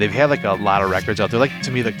Unlimited, they've had like a lot of records out there. Like to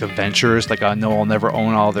me, like The Ventures, like I know I'll never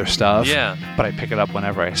own all their stuff. Yeah. But I pick it up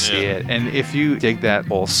whenever I see Yeah. it. And if you dig that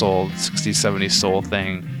whole soul, 60s, 70s soul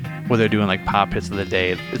thing, where they're doing like pop hits of the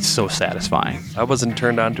day, it's so satisfying. I wasn't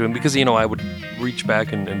turned on to him because, I would reach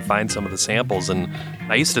back and find some of the samples, and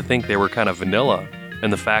I used to think they were kind of vanilla.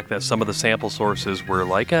 And the fact that some of the sample sources were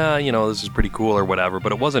like, this is pretty cool or whatever.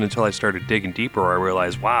 But it wasn't until I started digging deeper where I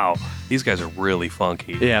realized, wow, these guys are really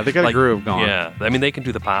funky. Yeah, they got a groove going. Yeah, I mean, they can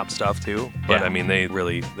do the pop stuff too. But Yeah. I mean, they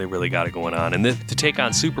really got it going on. And to take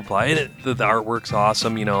on Superfly, and the artwork's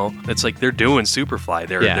awesome. It's like they're doing Superfly.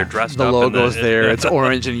 They're dressed the up. logo's there. It's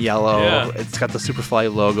orange and yellow. Yeah. It's got the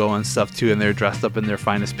Superfly logo and stuff too, and they're dressed up in their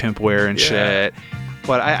finest pimp wear and Yeah. shit.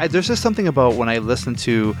 But I there's just something about when I listen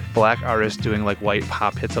to black artists doing like white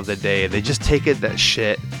pop hits of the day, they just take that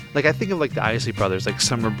shit. Like I think of like the Isley Brothers, like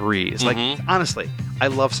Summer Breeze. Like honestly, I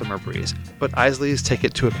love Summer Breeze, but Isleys take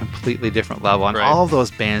it to a completely different level. And Right. all those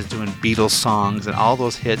bands doing Beatles songs and all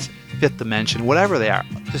those hits, Fifth Dimension, whatever they are,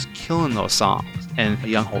 just killing those songs. And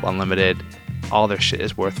Young Holt Unlimited, all their shit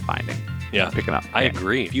is worth finding. Yeah, Picking up. I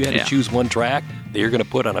agree. If you had Yeah. to choose one track that you're going to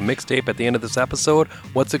put on a mixtape at the end of this episode,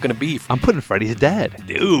 what's it going to be? I'm putting Freddy's Dead.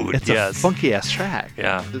 Dude, It's yes. a funky ass track.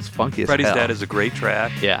 Yeah. It's funky as Freddy's hell. Dead is a great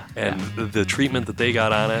track. Yeah, And the treatment that they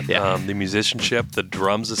got on it, Yeah. the musicianship, the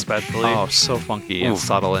drums especially. Oh, so funky and Oof.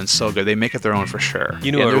 subtle and so good. They make it their own for sure.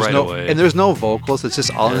 You knew And it there's right no, away. And there's no vocals. It's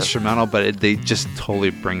just all Yeah. instrumental, but they just totally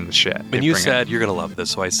bring the shit. They And you bring said you're going to love this,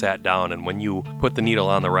 so I sat down, and when you put the needle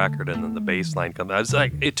on the record and then the bass line comes, I was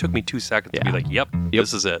like, it took me 2 seconds to be Yeah. like, yep,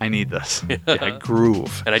 this is it. I need this. Yeah,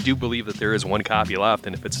 groove. And I do believe that there is one copy left,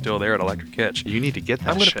 and if it's still there at Electric Kitsch, You need to get that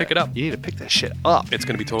I'm gonna shit. pick it up. You need to pick that shit up. it's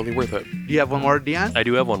going to be totally worth it. You have one more, Dion? I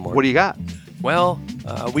do have one more. What do you got? Well,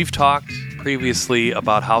 we've talked previously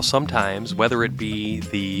about how sometimes, whether it be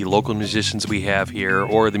the local musicians we have here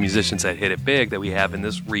or the musicians that hit it big that we have in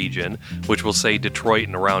this region, which we'll say Detroit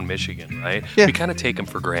and around Michigan, right? Yeah. We kind of take them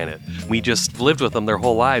for granted. We just lived with them their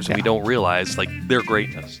whole lives and we Yeah. don't realize like their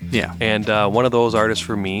greatness. Yeah. And one of those artists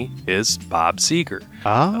for me is Bob Seger.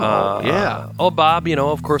 Oh, yeah. Bob,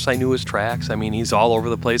 of course I knew his tracks. I mean, he's all over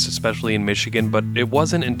the place, especially in Michigan, but it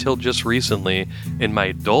wasn't until just recently in my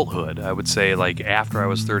adulthood, I would say like after I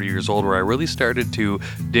was 30 years old, where I really started to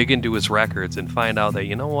dig into his records and find out that,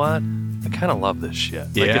 you know what? I kind of love this shit.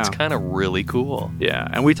 Like, Yeah. it's kind of really cool. Yeah,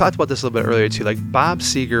 and we talked about this a little bit earlier too. Like Bob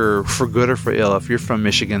Seger, for good or for ill, if you're from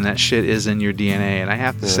Michigan, that shit is in your DNA. And I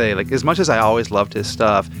have to say, like, as much as I always loved his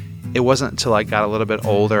stuff, it wasn't until I got a little bit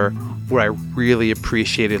older where I really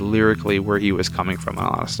appreciated lyrically where he was coming from and a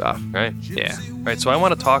lot of stuff. Right? Yeah. Right, so I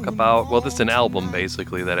want to talk about, well, this is an album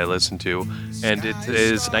basically that I listened to, and it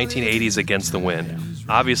is 1980s Against the Wind.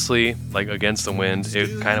 Obviously, like Against the Wind,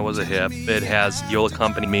 it kind of was a hit. It has You'll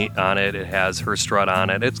Accompany Me on it, it has Her Strut on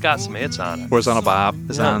it, it's got some hits on it. Horizontal Bob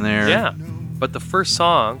is on there. Yeah. But the first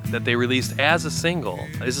song that they released as a single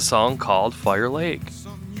is a song called Fire Lake.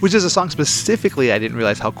 Which is a song specifically I didn't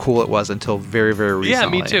realize how cool it was until very, very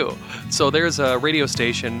recently. Yeah, me too. So there's a radio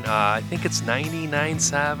station, I think it's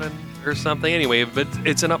 99.7 or something. Anyway, but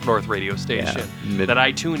it's an up north radio station mid- that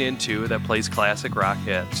I tune into that plays classic rock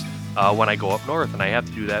hits when I go up north, and I have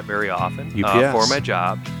to do that very often UPS. for my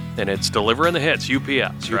job. And it's delivering the hits,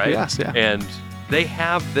 UPS, right? UPS, yeah. And they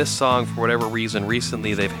have this song for whatever reason.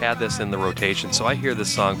 Recently, they've had this in the rotation, so I hear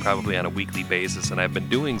this song probably on a weekly basis, and I've been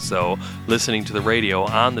doing so, listening to the radio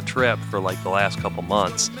on the trip for like the last couple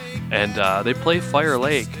months. And they play Fire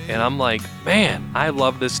Lake, and I'm like, man, I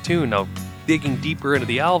love this tune. Now, digging deeper into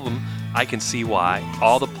the album, I can see why.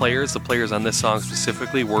 All the players on this song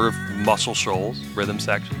specifically were Muscle Shoals rhythm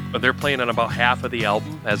section. But they're playing on about half of the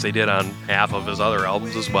album, as they did on half of his other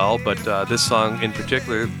albums as well. But this song in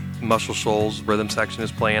particular, Muscle Shoals rhythm section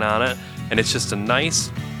is playing on it, and it's just a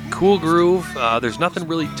nice, cool groove. There's nothing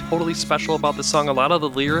really totally special about the song. A lot of the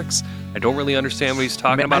lyrics, I don't really understand what he's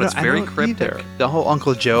talking about. It's very cryptic. Either. The whole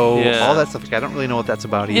Uncle Joe, Yeah. all that stuff. I don't really know what that's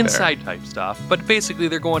about either. Inside type stuff. But basically,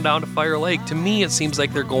 they're going down to Fire Lake. To me, it seems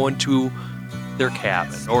like they're going to their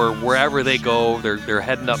cabin or wherever they go. They're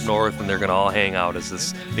heading up north, and they're going to all hang out as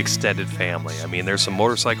this extended family. I mean, there's some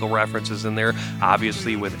motorcycle references in there.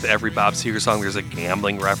 Obviously, with every Bob Seger song, there's a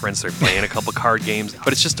gambling reference. They're playing a couple card games.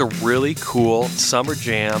 But it's just a really cool summer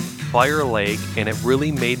jam, Fire Lake, and it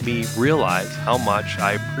really made me realize how much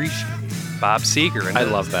I appreciate Bob Seger. And I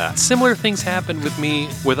love that. Similar things happened with me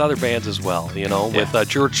with other bands as well, with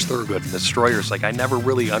George Thorogood and Destroyers. Like, I never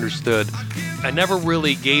really understood, I never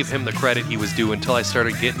really gave him the credit he was due until I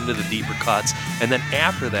started getting into the deeper cuts. And then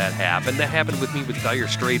after that happened with me with Dire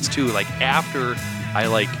Straits too. Like, after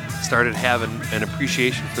I started having an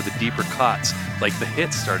appreciation for the deeper cuts, like the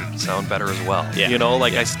hits started to sound better as well. Yeah.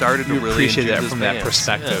 I started to You really appreciate enjoy that this from band. that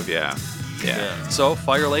perspective, yeah. So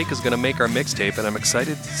Fire Lake is going to make our mixtape, and I'm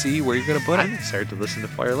excited to see where you're going to put it. I'm excited to listen to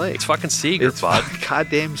Fire Lake. It's fucking Seger, It's bud.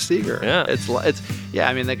 goddamn Seger. Yeah. It's yeah.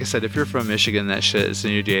 I mean, like I said, if you're from Michigan, that shit is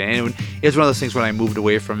in your DNA. And it's one of those things when I moved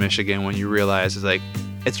away from Michigan, when you realize it's like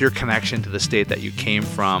it's your connection to the state that you came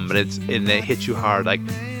from, but it hits you hard. Like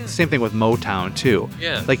same thing with Motown too.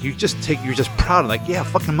 Yeah. Like you're just proud of like, yeah,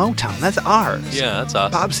 fucking Motown, that's ours. Yeah, that's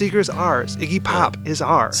us. Bob Seger's ours. Iggy Pop is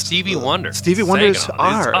ours. Stevie Wonder. Stevie Wonder is Sega,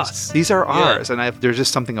 it's ours. us. These are Yeah. ours, and there's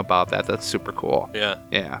just something about that that's super cool. Yeah.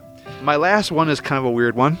 Yeah. My last one is kind of a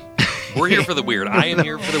weird one. We're here for the weird. I am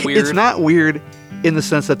here for the weird. It's not weird in the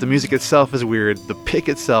sense that the music itself is weird. The pick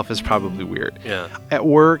itself is probably weird. Yeah. At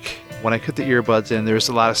work, when I put the earbuds in, there's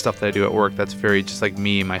a lot of stuff that I do at work that's very just like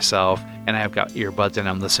me, myself, and I've got earbuds in,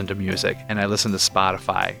 I'm listening to music, and I listen to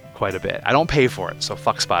Spotify quite a bit. I don't pay for it, so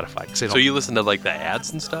fuck Spotify. 'Cause they So don't- you listen to like the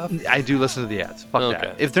ads and stuff? I do listen to the ads. Fuck Okay.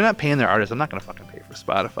 that. If they're not paying their artists, I'm not going to fucking pay for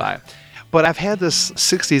Spotify. But I've had this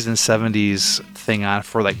 60s and 70s thing on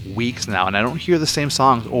for like weeks now, and I don't hear the same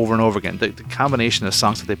songs over and over again. The combination of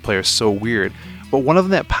songs that they play are so weird. But one of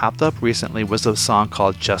them that popped up recently was a song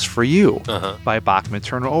called Just For You by Bachman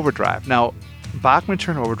Turner Overdrive. Now, Bachman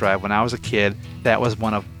Turner Overdrive, when I was a kid, that was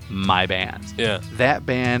one of my bands. Yeah. That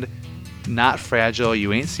band, Not Fragile,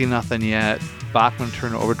 You Ain't Seen Nothing Yet, Bachman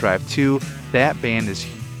Turner Overdrive 2, that band is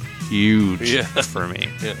huge for me.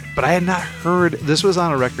 Yeah. But I had not heard, this was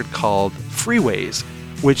on a record called Freeways,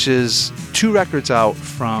 which is 2 records out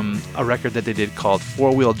from a record that they did called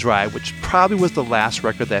Four Wheel Drive, which probably was the last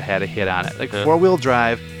record that had a hit on it. Like Four Wheel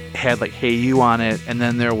Drive had like Hey You on it, and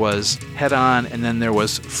then there was Head On, and then there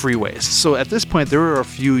was Freeways. So at this point, they were a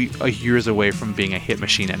few years away from being a hit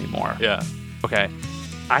machine anymore. Yeah. Okay.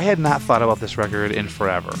 I had not thought about this record in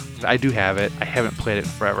forever. I do have it. I haven't played it in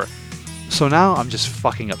forever. So now I'm just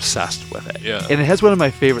fucking obsessed with it. Yeah. And it has one of my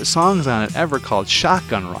favorite songs on it ever called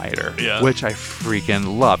Shotgun Rider, Yeah. which I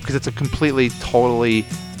freaking love because it's a completely, totally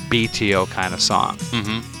BTO kind of song.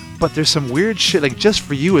 Mm-hmm. But there's some weird shit. Like Just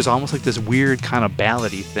For You is almost like this weird kind of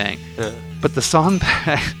ballady thing. Yeah. But the song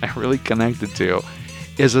that I really connected to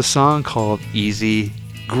is a song called Easy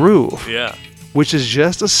Groove, Yeah. which is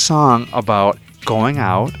just a song about going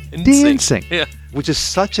out And dancing, Yeah. which is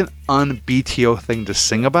such an un-BTO thing to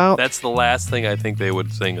sing about. That's the last thing I think they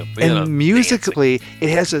would sing of. And musically, it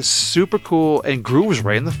has a super cool, and groove's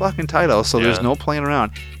right in the fucking title, so there's Yeah. no playing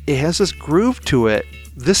around. It has this groove to it.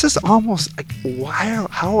 This is almost like,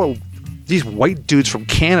 how are these white dudes from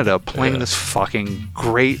Canada playing this fucking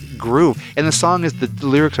great groove? And the song is, the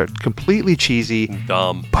lyrics are completely cheesy,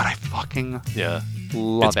 Dumb. but I fucking Yeah.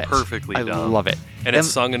 love It's it. perfectly I done. love it. And it's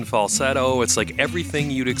sung in falsetto. It's like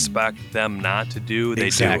everything you'd expect them not to do. They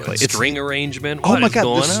Exactly. do. A It's- string arrangement. Oh What my is god,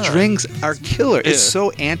 going the on? strings are killer. It's Yeah.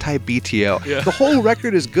 so anti-BTO. Yeah. The whole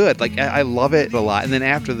record is good. Like I love it a lot. And then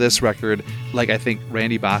after this record, like I think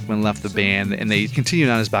Randy Bachman left the band and they continued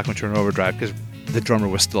on as Bachman Turner Overdrive because the drummer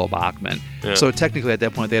was still Bachman. Yeah. So technically at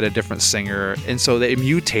that point they had a different singer, and so they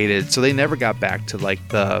mutated. So they never got back to like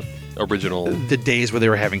the original. the days where they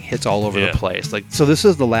were having hits all over Yeah. the place. Like, so this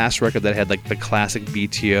is the last record that had like the classic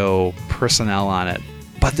BTO personnel on it.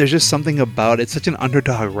 But there's just something about it. It's such an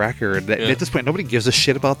underdog record that Yeah. at this point nobody gives a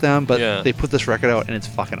shit about them. But Yeah. they put this record out and it's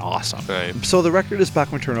fucking awesome. Right. So the record is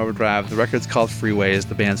Bachman Turner Overdrive. The record's called Freeways.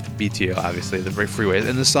 The band's BTO, obviously. The Freeways.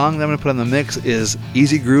 And the song that I'm gonna put on the mix is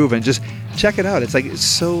Easy Groove. And just check it out. It's like it's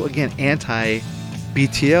so again anti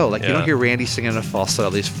BTO. Like you Yeah. don't hear Randy singing a falsetto.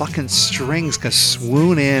 These fucking strings can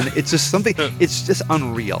swoon in. It's just something. It's just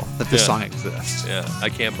unreal that this Yeah. song exists. Yeah, I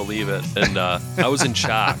can't believe it. And I was in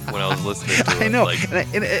shock when I was listening to it. I know, Like,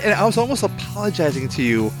 and I was almost apologizing to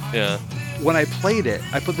you yeah. when I played it.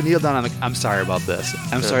 I put the needle down. I'm like, I'm sorry about this.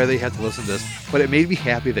 I'm sorry that you had to listen to this. But it made me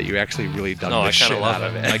happy that you actually really dug No, the I shit kind of out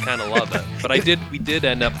love of it. I kind of love it. But we did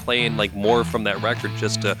end up playing like more from that record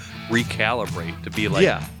just to recalibrate, to be like,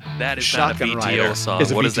 Yeah. that is Shotgun not a BTO Rider song.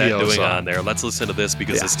 is a What is that BTO doing song. on there? Let's listen to this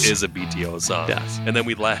because Yes. this is a BTO song. Yes. And then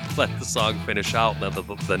we let the song finish out and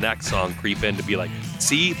let the next song creep in to be like,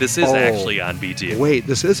 see, this is Oh, actually on BTO. Wait,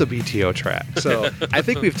 this is a BTO track. So I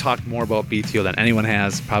think we've talked more about BTO than anyone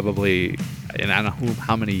has probably in I don't know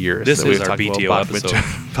how many years. This that we've is our talked about BTO Bachman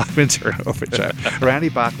episode. Bachman Turner Overdrive. Randy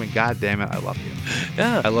Bachman, God damn it, I love you.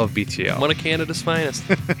 Yeah. I love BTO. One of Canada's finest.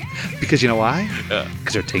 Because you know why? Yeah.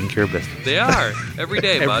 Because they're taking care of business. They are. Every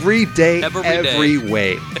day, bud. Every day, Every day. every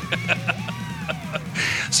way.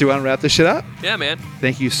 So you want to wrap this shit up? Yeah, man.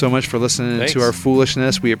 Thank you so much for listening Thanks. to our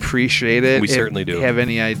foolishness. We appreciate it. We If certainly do. you have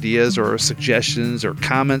any ideas or suggestions or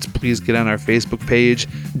comments, please get on our Facebook page.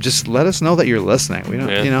 Just let us know that you're listening. We don't,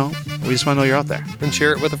 Yeah. we just want to know you're out there. And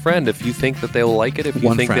share it with a friend if you think that they'll like it. If you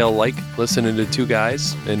One think friend. they'll like listening to two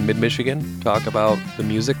guys in mid-Michigan talk about the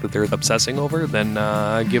music that they're obsessing over, then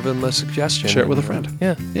give them a suggestion. Share it with a friend.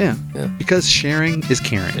 Yeah, Yeah. Yeah. Because sharing is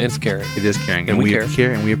caring. it's caring. It is caring. And we care.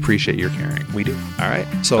 care and we appreciate your caring. We do. All right.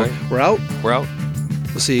 So All right. we're out. We're out.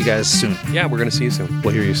 We'll see you guys soon. Yeah, we're gonna see you soon.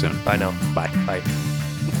 We'll hear you soon. Bye now. Bye. Bye.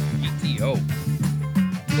 BTO.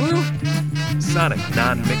 Woo. Sonic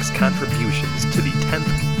non-mix contributions to the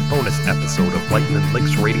 10th bonus episode of Lightning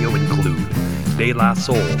Licks Radio include De La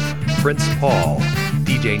Soul, Prince Paul,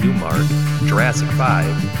 DJ Newmark, Jurassic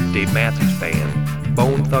 5, Dave Matthews Band,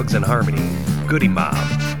 Bone Thugs and Harmony, Goody Mob,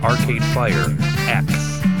 Arcade Fire, X,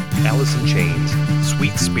 Alice in Chains,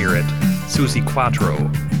 Sweet Spirit, Susie Quattro,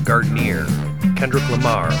 Gardenier, Kendrick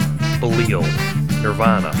Lamar, Belial,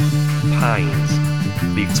 Nirvana,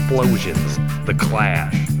 Pines, The Explosions, The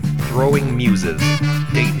Clash, Throwing Muses,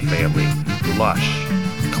 Dayton Family, Lush,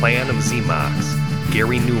 Clan of Zemox,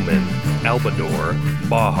 Gary Newman, Albador,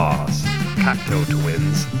 Bauhaus, Cocteau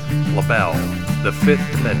Twins, LaBelle, The Fifth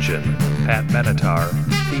Dimension, Pat Benatar,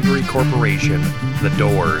 Thievery Corporation, The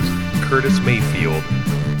Doors, Curtis Mayfield,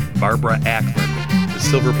 Barbara Ackman, The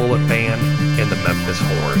Silver Bullet Band, and the Memphis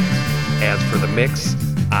Horns. As for the mix,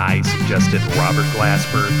 I suggested Robert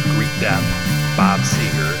Glasper, Greek Death, Bob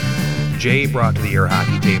Seger. Jay brought to the air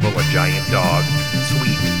hockey table a giant dog,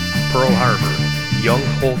 Sweet, Pearl Harbor, Young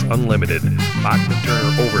Holt Unlimited, Bachman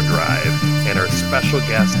Turner Overdrive, and our special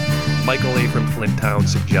guest, Michael A. from Flinttown,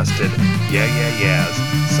 suggested Yeah Yeah Yeah's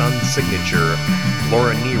Sun Signature,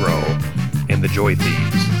 Laura Nero, and the Joy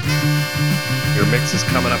Thieves. Your mix is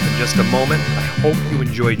coming up in just a moment. I hope you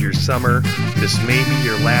enjoyed your summer. This may be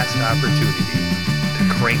your last opportunity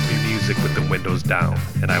to crank your music with the windows down,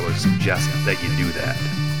 and I would suggest that you do that.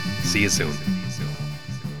 See you soon.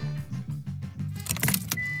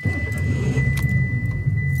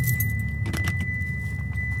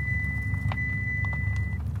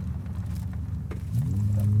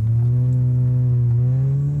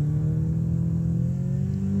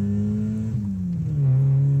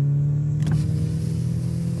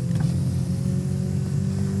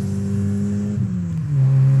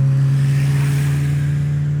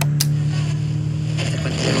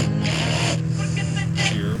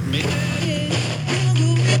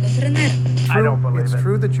 It's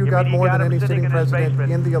true that you got more than any sitting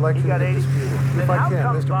president in the election that is disputed. If I can,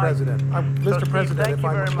 Mr. President. Mr. President, if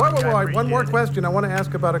I might. Wait, one more question. I want to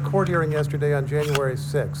ask about a court hearing yesterday on January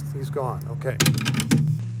 6th. He's gone. Okay.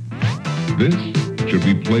 This should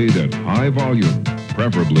be played at high volume,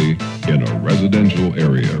 preferably in a residential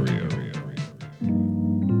area.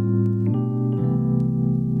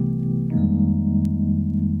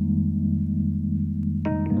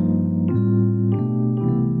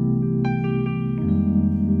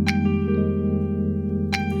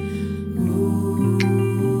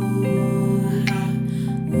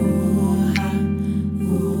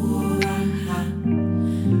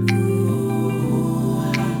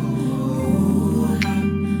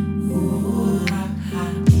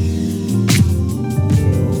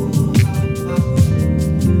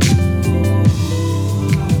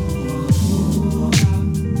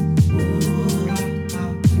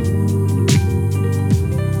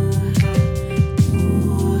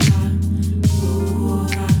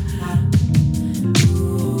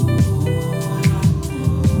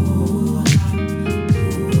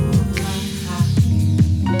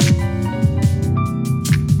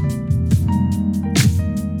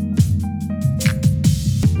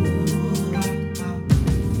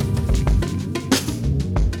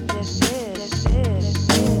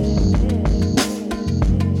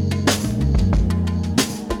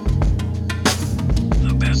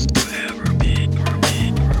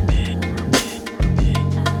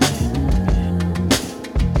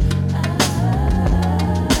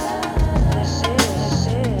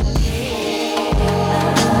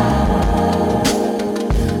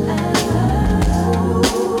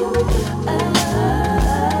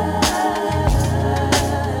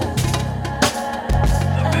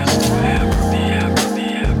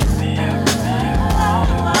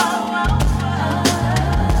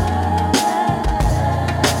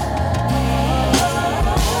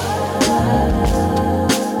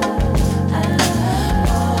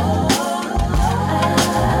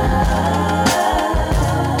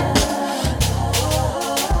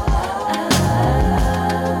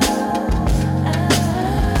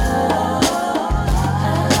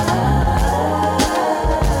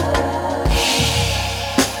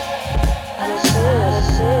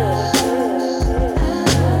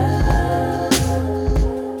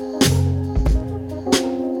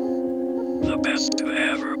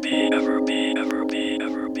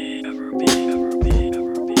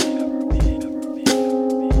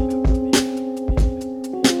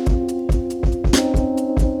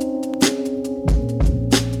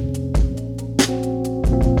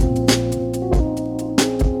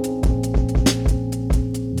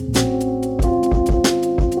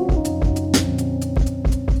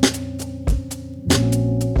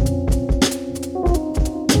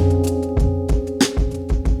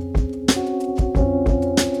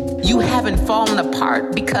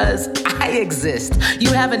 because I exist. You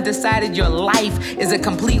haven't decided your life is a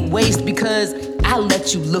complete waste because I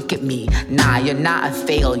let you look at me. Nah, you're not a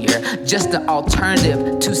failure, just an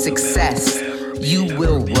alternative to success. You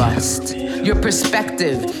will rust. Your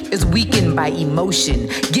perspective is weakened by emotion.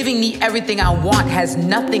 Giving me everything I want has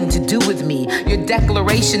nothing to do with me. Your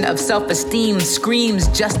declaration of self-esteem screams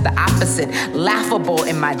just the opposite. Laughable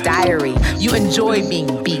in my diary. You enjoy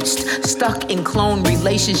being beached, stuck in clone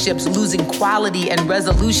relationships, losing quality and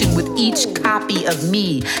resolution with each copy of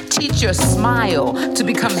me. Teach your smile to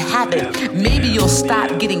become habit. Maybe you'll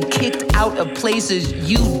stop getting kicked out of places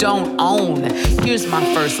you don't own. Here's my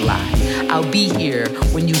first lie. I'll be here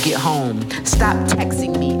when you get home. Stop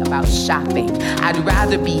texting me about shopping. I'd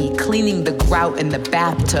rather be cleaning the grout in the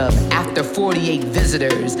bathtub after 48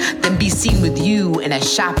 visitors than be seen with you in a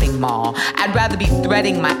shopping mall. I'd rather be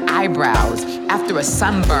threading my eyebrows after a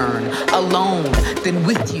sunburn alone than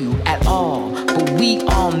with you at all. But we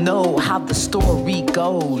all know how the story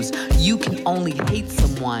goes. You can only hate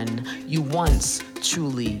someone you once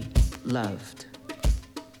truly loved.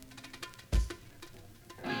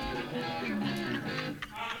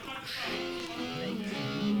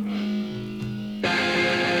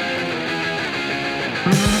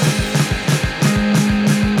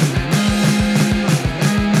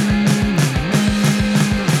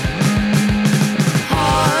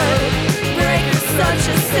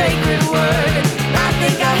 Sacred word, I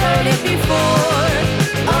think I heard it before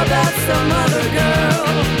about some other girl,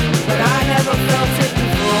 but I never felt it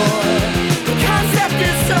before. The concept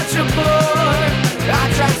is such a bore, I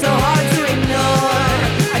try so hard to ignore.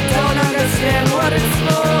 I don't understand what it's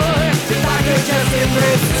for. If I could just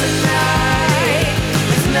embrace tonight,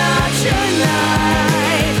 it's not your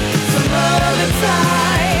night. Some other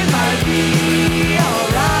time I'd be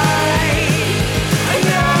alright.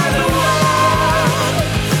 Another one,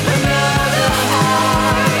 another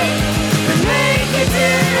heart, and make a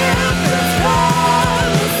difference from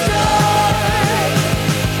the start.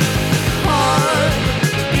 Heart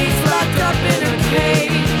beats locked up in a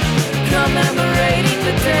cage, commemorating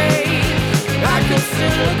the day. I could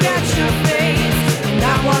still look at your face, and I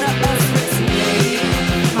wanna us resonate.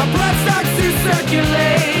 My blood starts to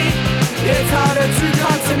circulate, it's harder to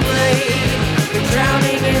contemplate. You're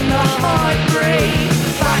drowning in the heartbreak.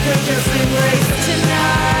 If I could just embrace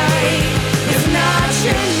tonight, it's not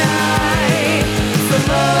your night. Some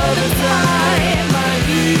other time might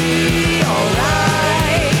be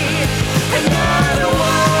alright. Another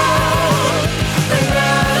one,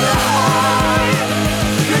 another heart,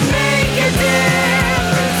 could make a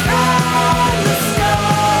difference from the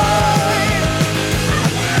start.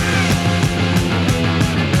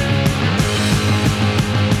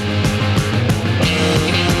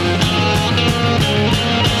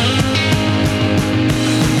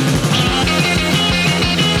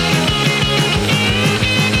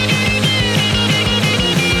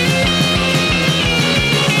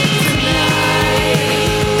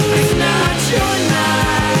 It's not your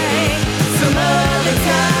night. Some other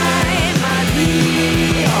time might be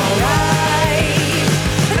alright.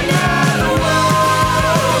 Another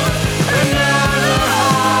one, another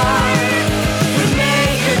heart, would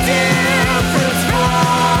make a difference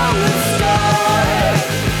from the start.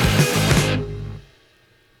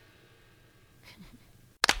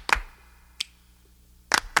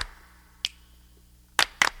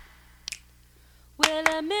 Well,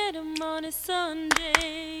 I met him on a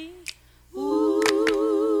Sunday.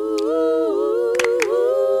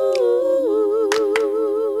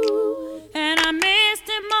 And I missed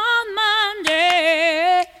him on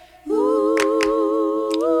Monday.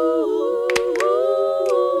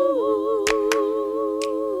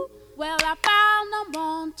 Well, I found him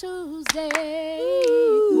on Tuesday.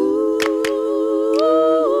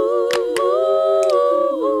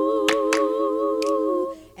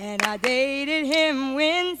 And I dated him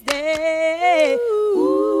Wednesday.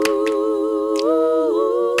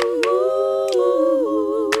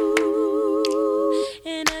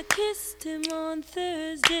 And I kissed him on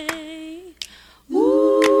Thursday.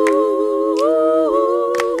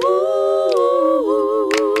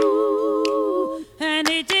 And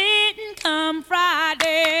he didn't come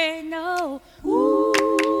Friday, no.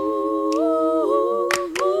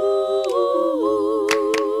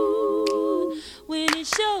 When he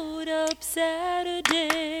showed up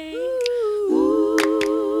Saturday.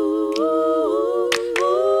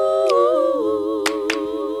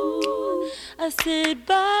 I said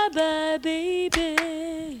bye-bye,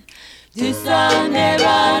 baby. Do Sunday,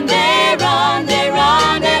 run, day,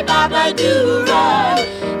 Papa, do run.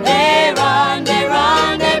 Day,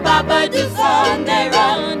 Papa, do Sunday,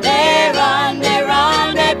 run, day,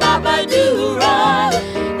 Papa, do run.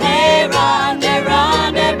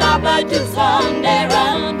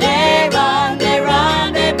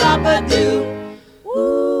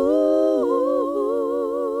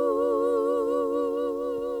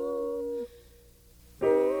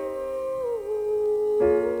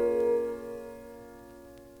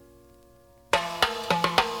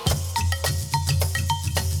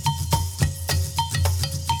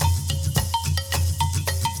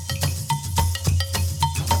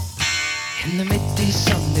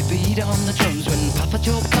 on the drums when Papa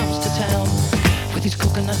Joe comes to town. With his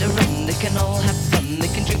coconut rum, they can all have fun. They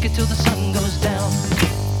can drink it till the sun goes down.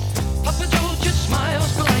 Papa Joe just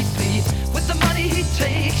smiles politely. With the money he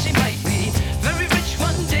takes, he might be very rich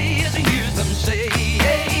one day as he hears them say, hey,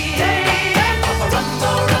 hey, hey, Papa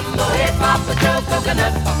Rumbo, Rumbo, hey, Papa Joe,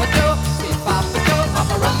 coconut, Papa Joe, hey, Papa Joe,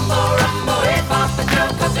 Papa Rumbo, Rumbo, hey, Papa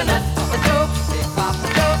Joe, coconut, Papa Joe, hey, Papa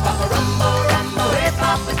Joe, Papa Rumbo, Rumbo, hey,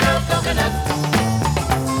 Papa Joe, coconut,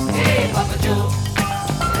 hey, Papa Joe,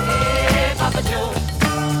 hey, Papa Joe,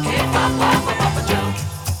 hey, Papa Joe.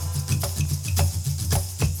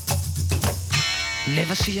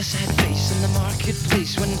 Never see a sad face in the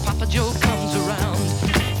marketplace when Papa Joe comes around.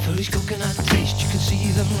 For his coconut taste, you can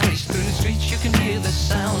see them race through the streets, you can hear the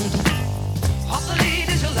sound. All the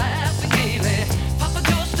ladies are laughing gaily. Papa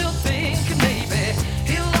Joe's still thinking maybe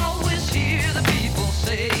he'll always hear the people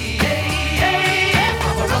say, hey, hey, hey,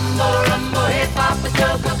 Papa Rumbo, Rumbo, hey, Papa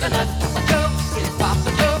Joe, coconut, Papa Joe, hey, Papa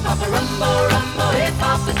Joe, Papa Rumbo, Rumbo, hey,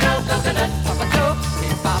 Papa Joe, coconut, Papa Joe,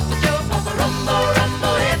 hey, Papa Joe, Papa Rumbo, Rumbo,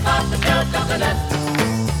 hey, Papa Joe, coconut.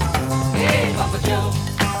 Hey, Papa Joe.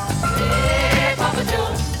 Hey, Papa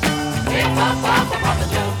Joe. Hey, Papa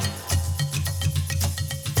Joe.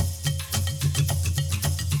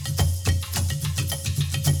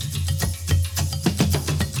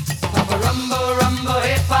 Papa Rumbo, Rumbo,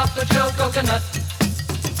 hey, Papa Joe, coconut.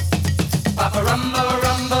 Papa Rumbo,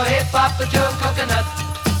 Rumbo, hey, Papa Joe, coconut.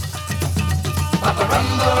 Papa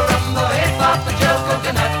Rumbo, Rumbo, hey, Papa Joe,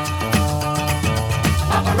 coconut.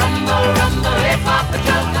 Papa Rumbo, Rumbo, hey, Papa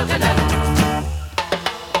Joe, coconut.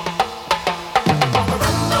 Papa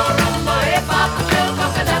Rumbo, Rumbo, hey, Papa Joe,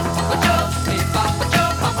 coconut. Papa Joe, hey, Papa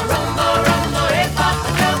Joe, Papa Rumbo, Rumbo, hey, Papa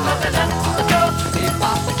Joe, coconut. Papa Joe, hey,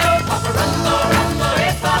 Papa Joe, Papa Rumbo, Rumbo,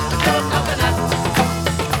 hey, Papa Joe, coconut.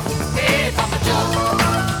 Hey, Papa Joe,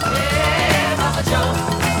 hey, Papa Joe,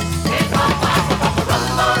 hey, Papa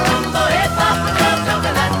Rumbo, Rumbo, hey, Papa Joe,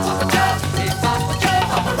 coconut. Papa Joe.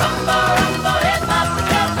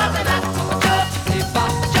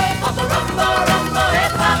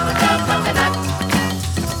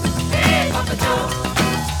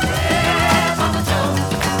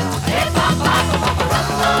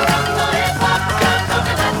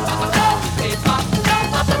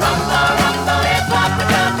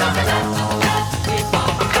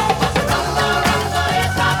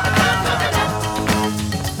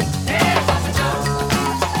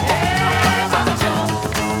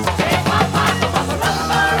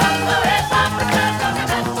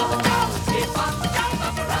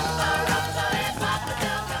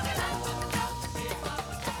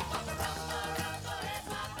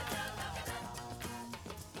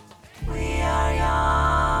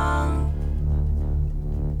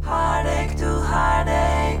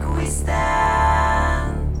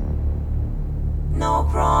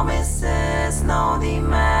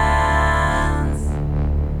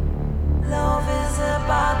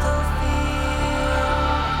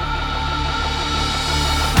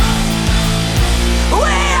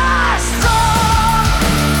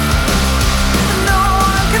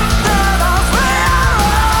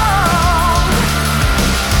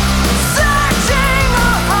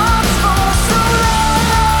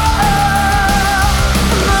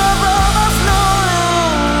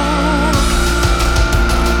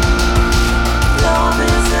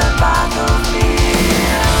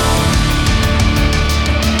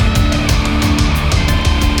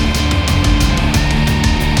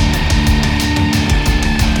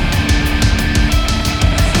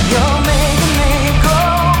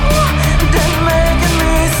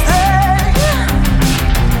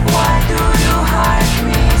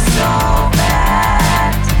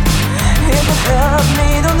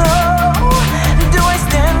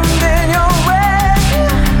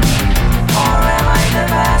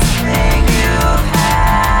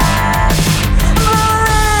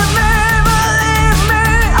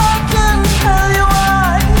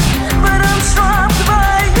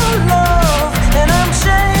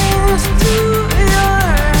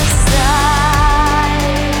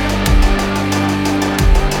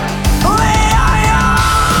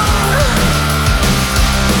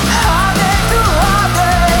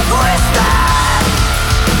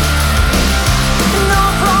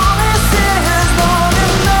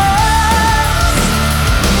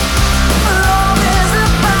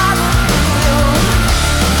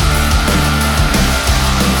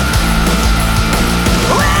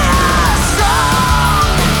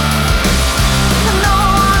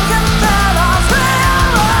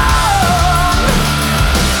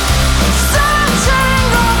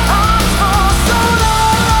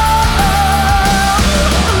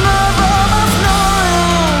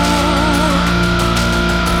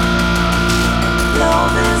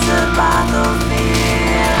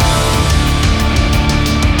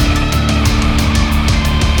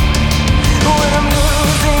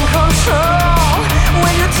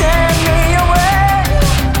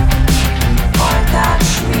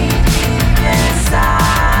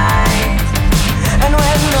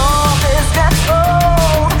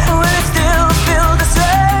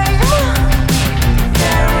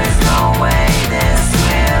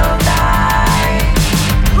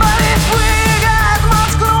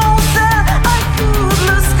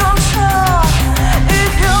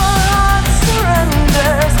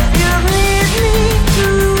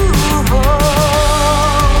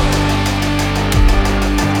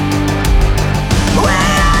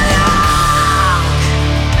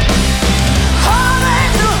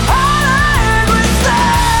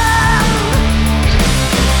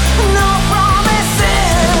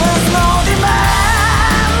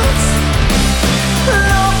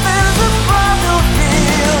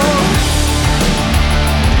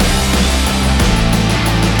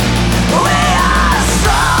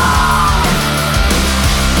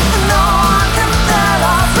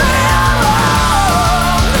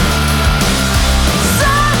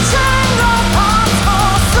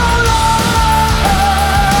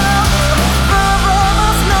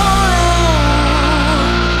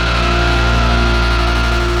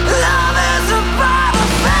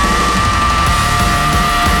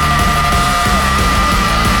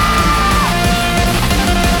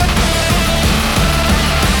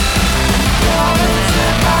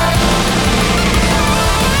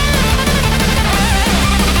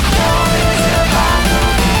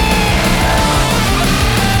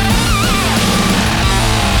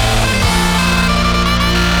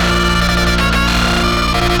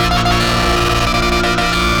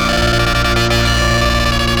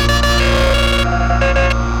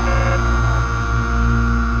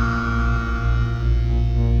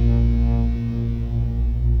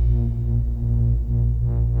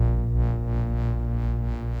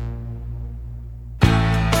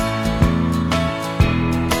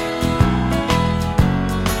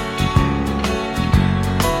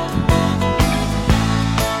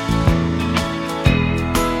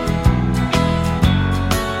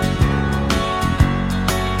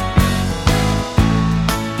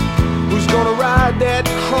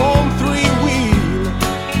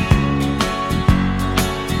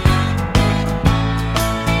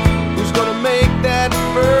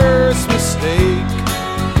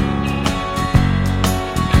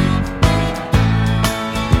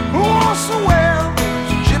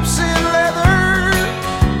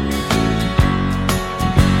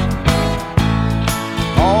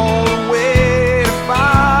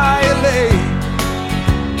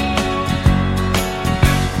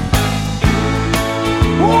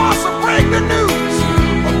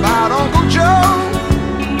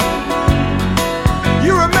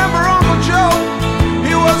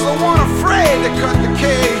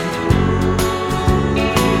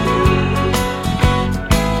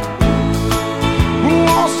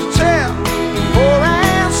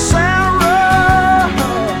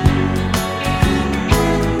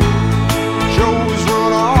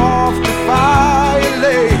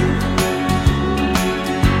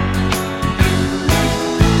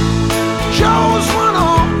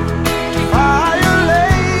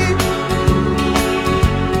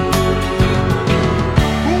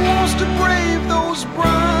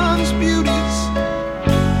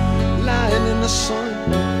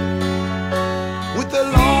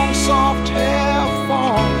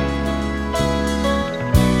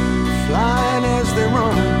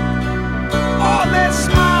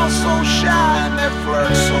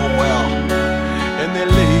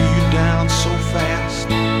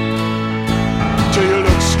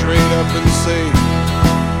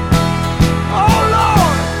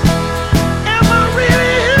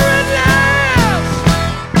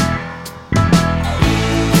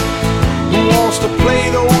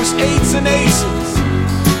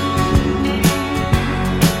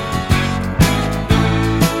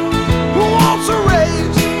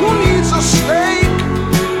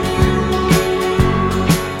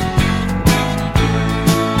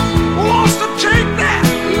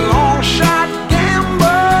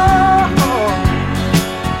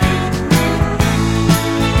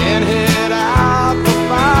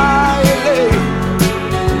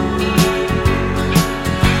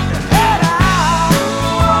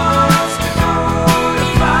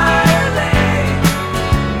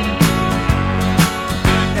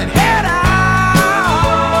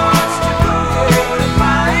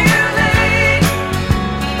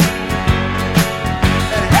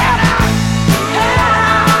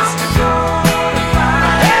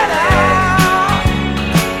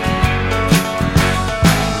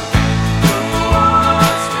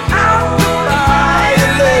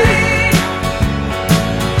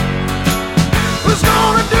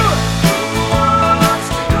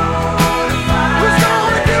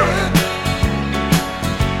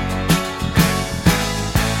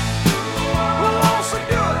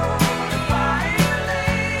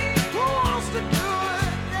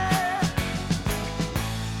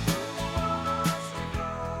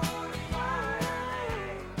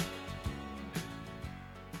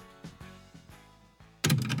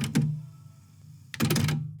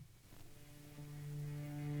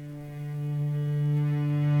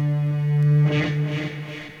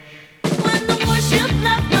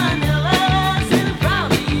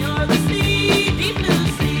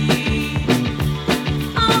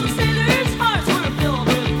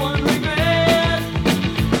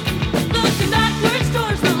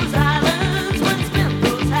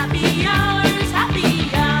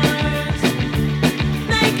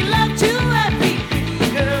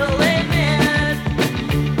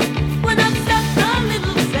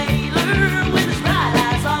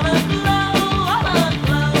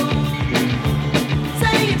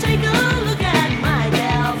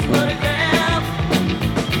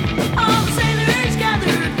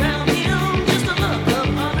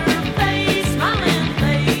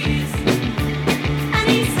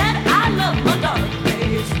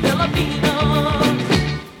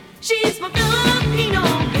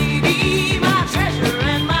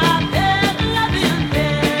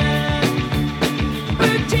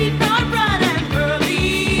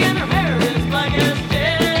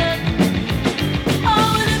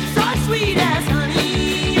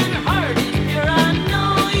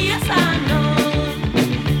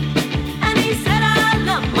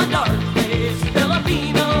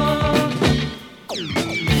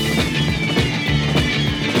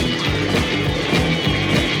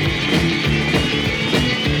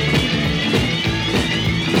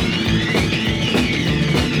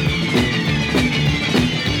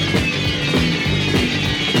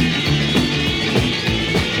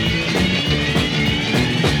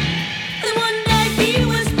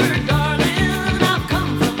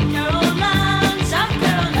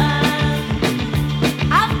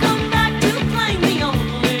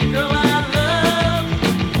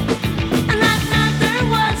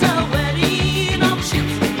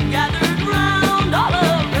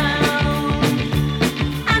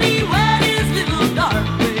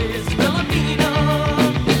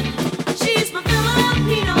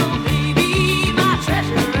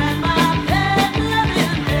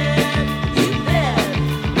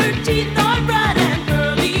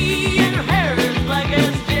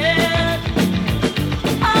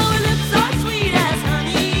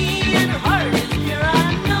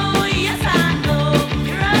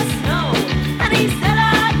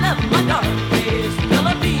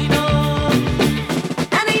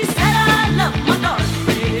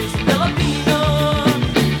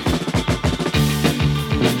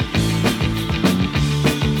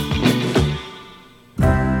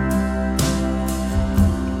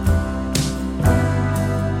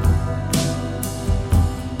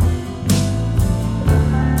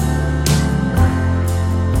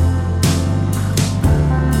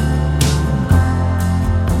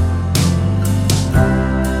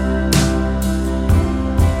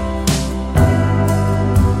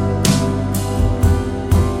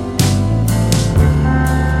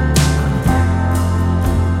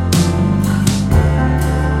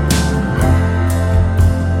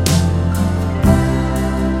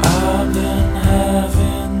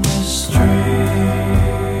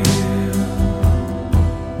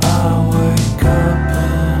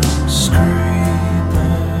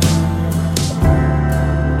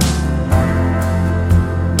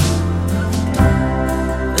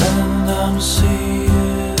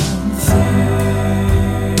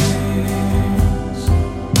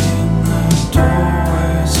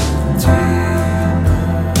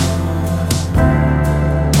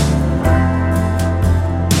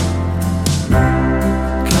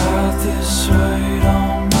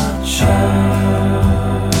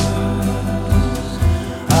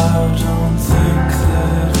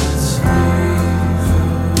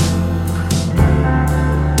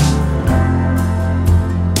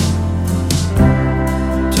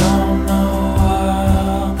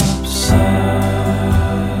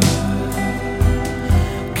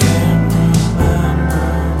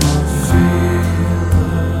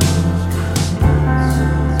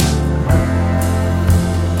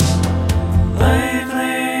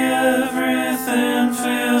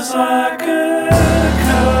 like a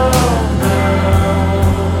cowbell.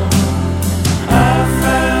 I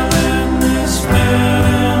fell in this pit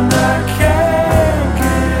and I can't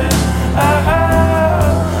get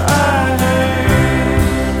out. I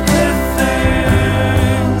hate the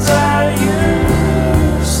things I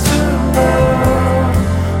used to love.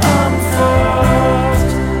 I'm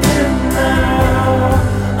fucked and now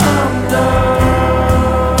I'm done.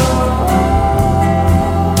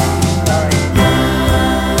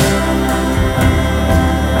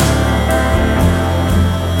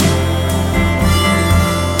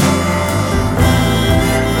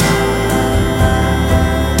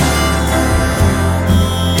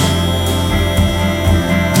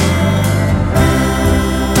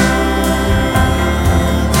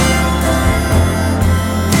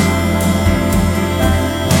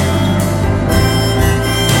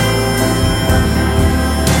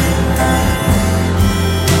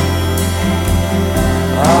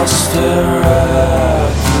 I'll stare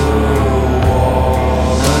at the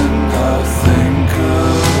wall and I think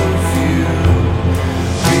of you,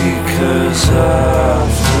 because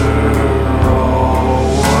after all,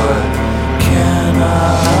 what can I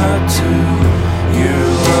do? Your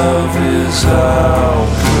love is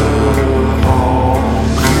alcohol,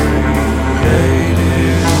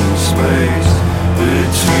 creating space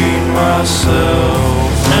between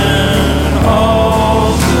myself and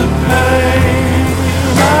all the pain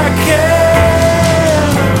I can't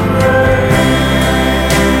erase.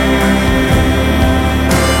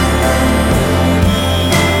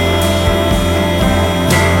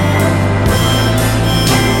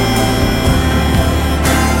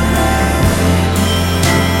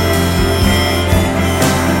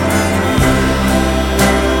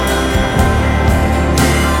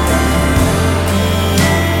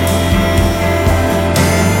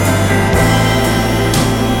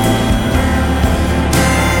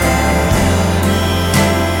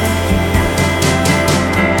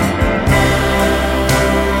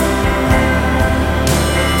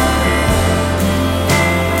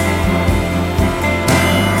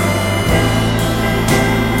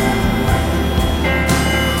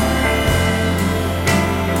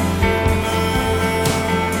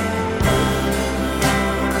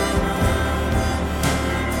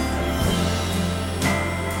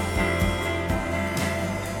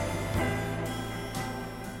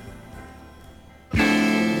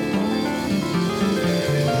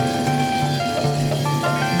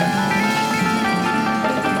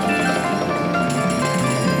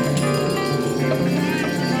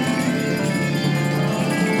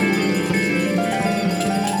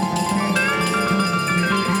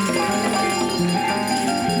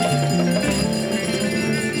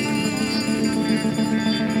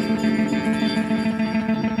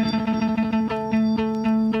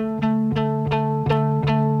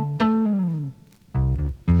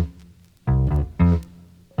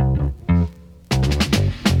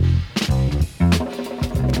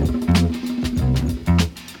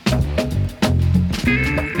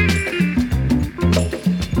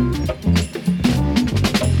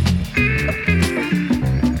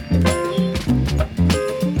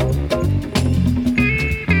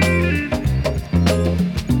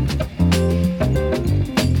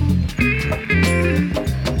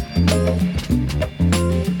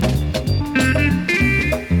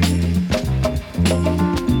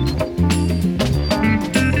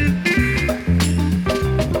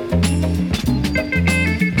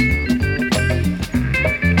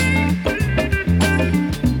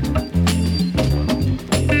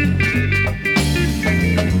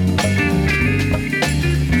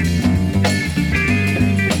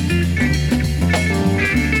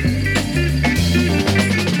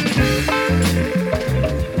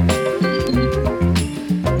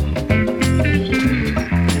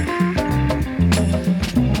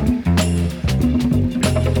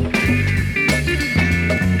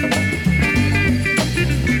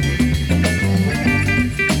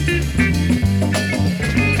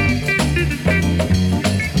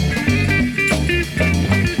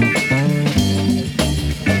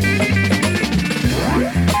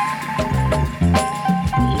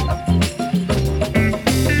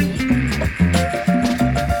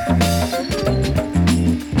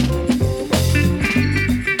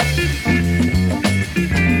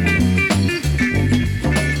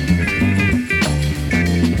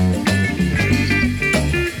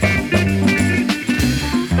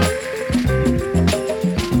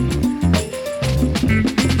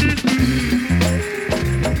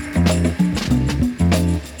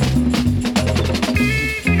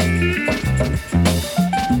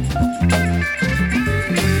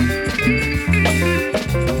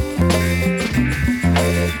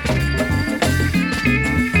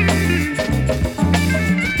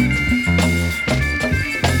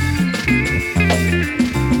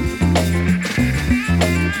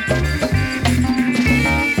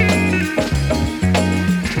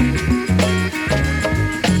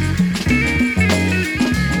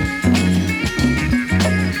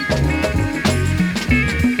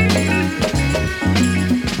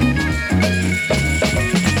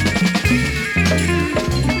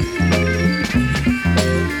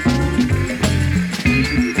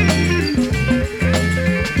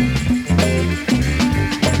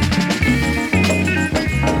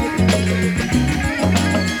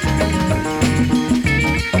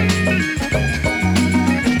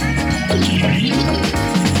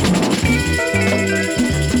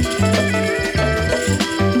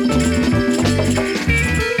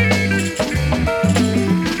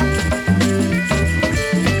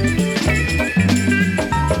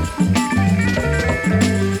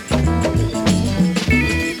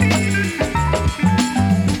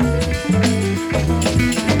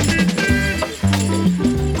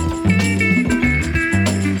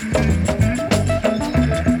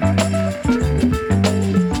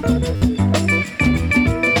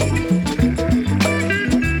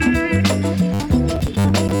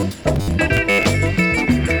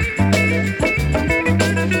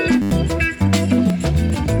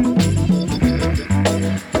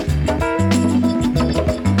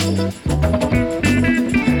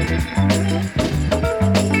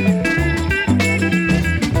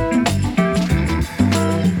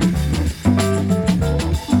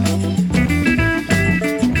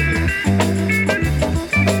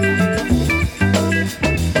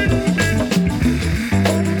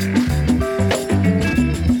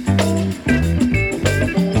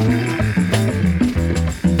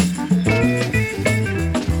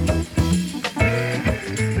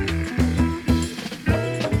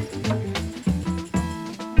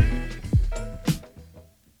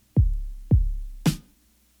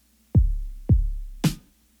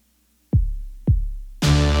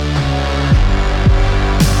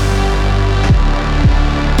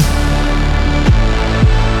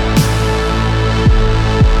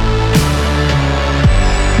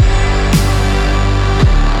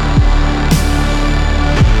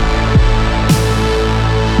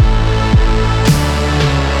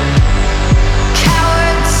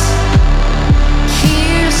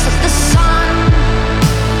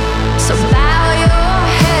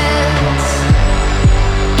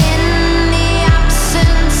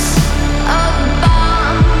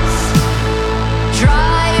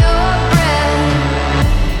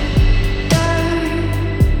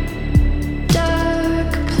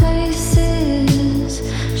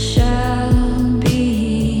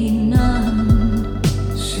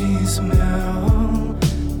 trees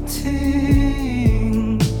melting,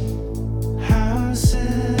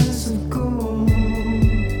 houses of gold,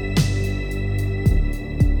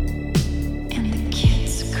 and the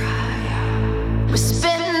kids cry out. We're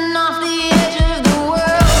spinning off the edge of the world,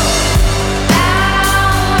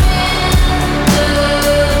 out in the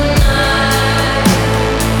night.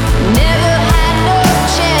 Never had no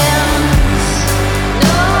chance,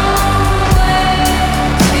 nowhere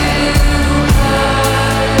to hide.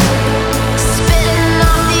 Spinning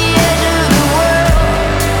off the edge of the world,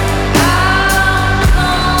 out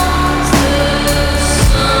comes the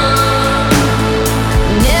sun.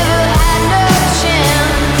 Never had no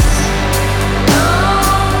chance,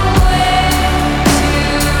 nowhere to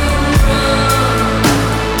run.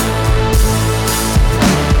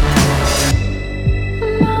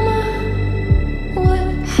 Mama, what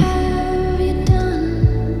have you done?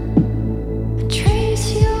 Trace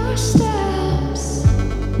your steps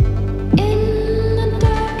in the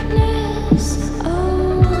darkness of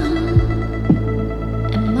one.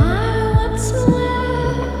 Am I what's left?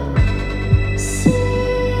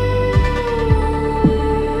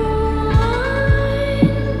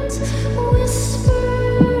 Lines whisper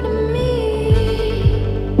to me.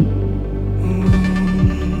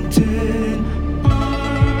 wounded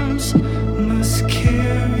arms must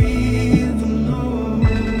carry the load.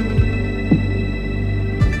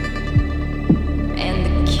 And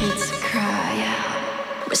the kids cry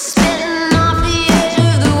out. We're spinning off the edge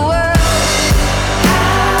of the world,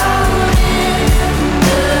 out in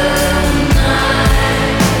the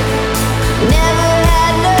night. Never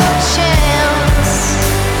had no chance,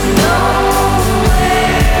 nowhere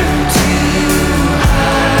to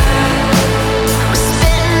hide. We're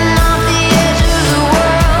spinning off the edge of the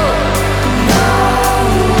world,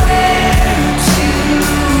 nowhere to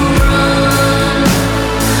run.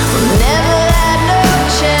 Never had no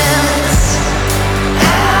chance.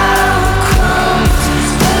 Out comes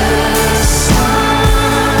the sun.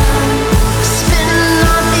 Spinning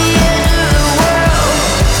off the edge of the world,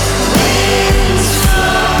 winds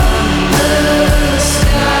from the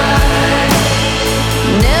sky.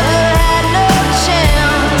 Never had no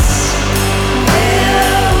chance. We'll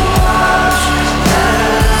watch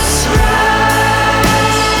us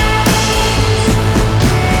rise.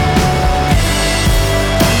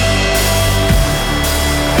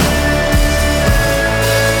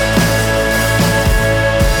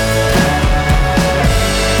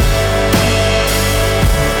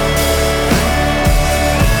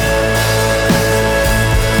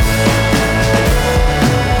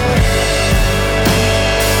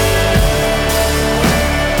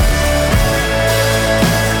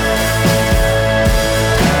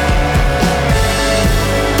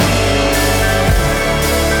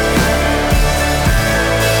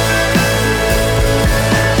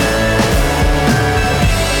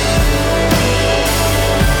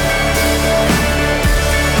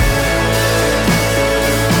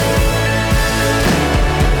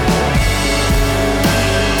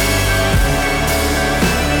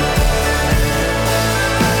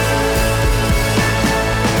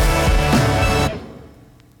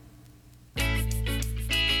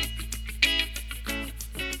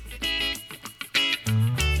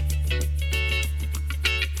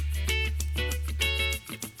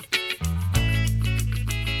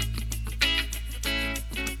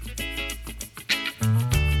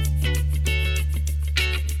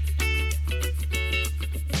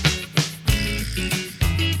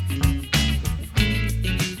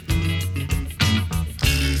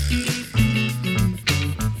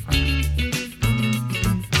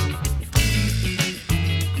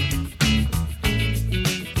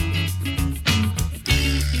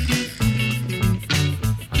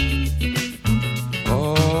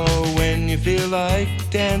 Oh, when you feel like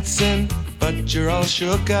dancing, but you're all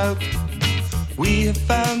shook out, we have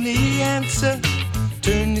found the answer.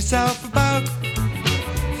 Turn yourself about.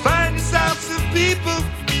 Find yourself some people,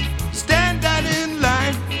 stand out in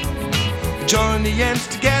line, join the ends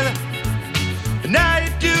together, and now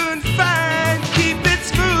you're doing fine. Keep it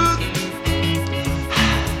smooth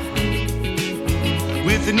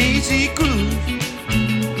with an easy groove.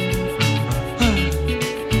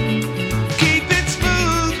 Keep it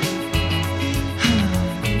smooth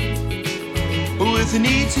with an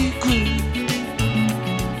easy groove.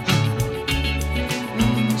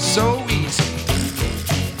 So easy.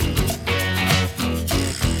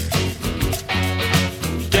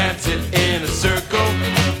 Dance it in a circle,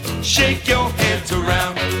 shake your hands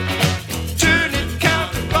around, turn it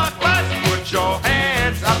counterclockwise, put your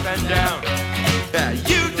hands up and down. Yeah,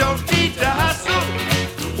 you don't need to hustle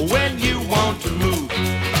when you want to move,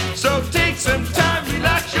 so take some time,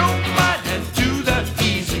 relax your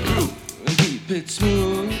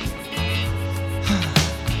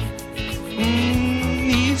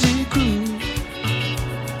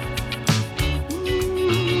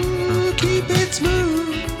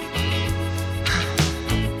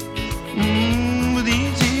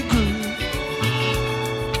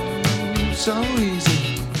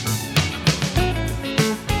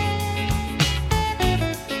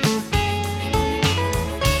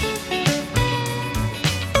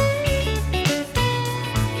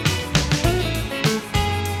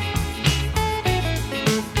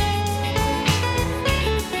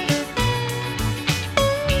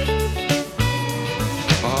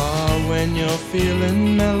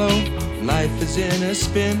life is in a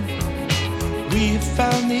spin. We have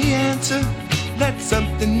found the answer. Let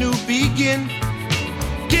something new begin.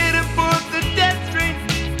 Get aboard the death train.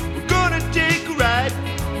 We're gonna take a ride.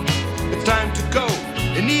 It's time to go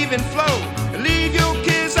and even flow and leave your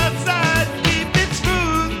kids outside. Keep it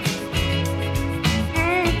smooth.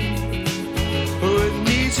 With an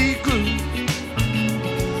easy groove.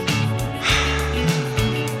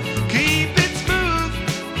 Keep it smooth.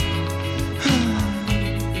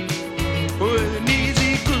 With an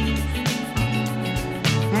easy groove.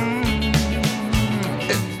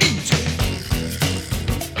 Easy.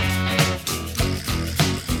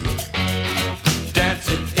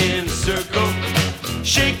 Dancing in a circle.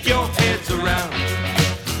 Shake your heads around.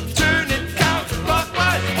 Turn it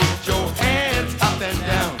counterclockwise. Put your hands up and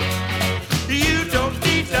down. You don't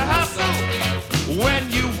need to hustle when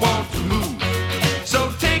you want to move.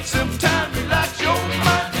 So take some time, relax your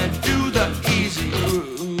mind, and do the easy groove.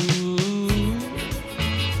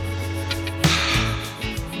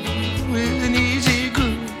 With an easy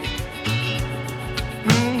groove.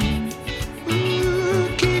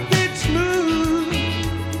 Keep it smooth.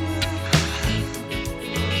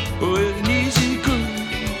 With an easy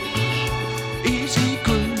groove. Easy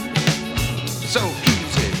groove. So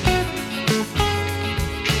easy.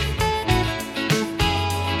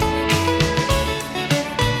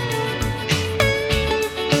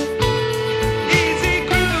 Easy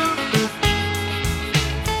groove.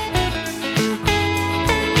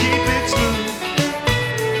 Keep it smooth.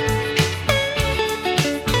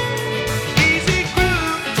 Easy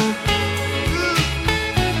groove.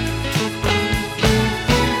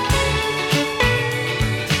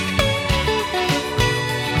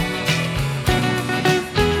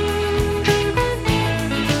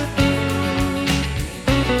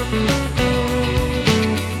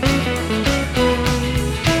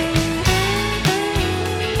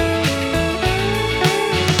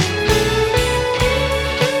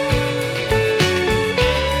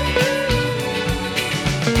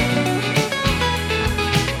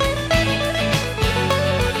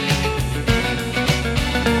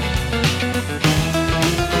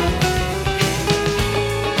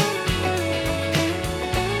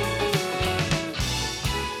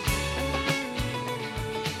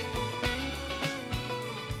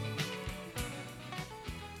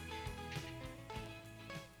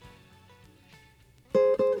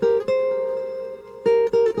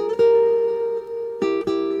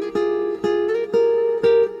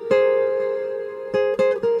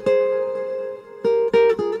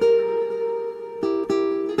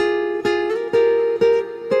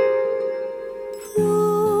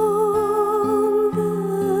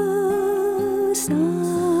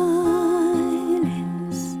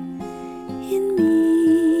 Silence in me.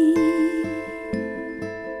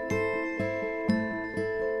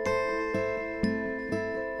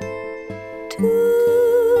 To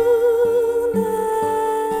the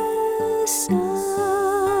silence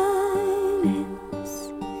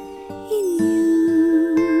in you.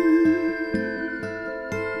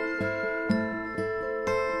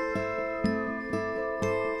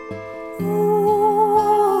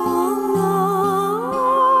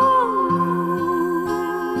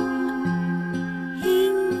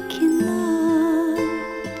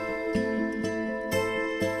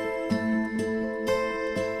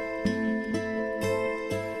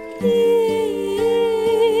 It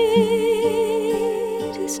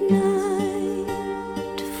is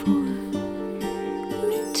night for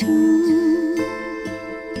me too.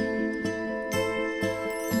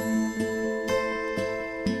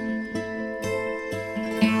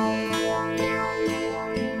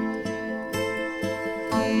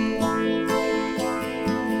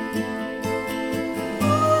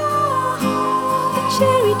 The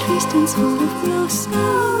cherry tree stands full of blossom.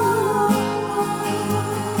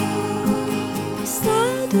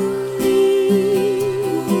 Suddenly,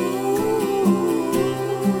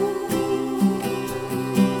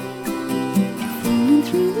 falling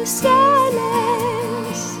through the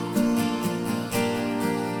silence,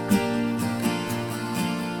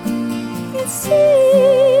 it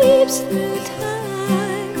seeps through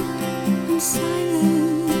time and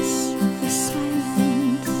silence, the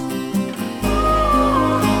silence.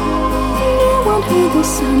 No one heard the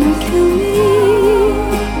summer kill me.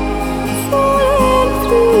 Falling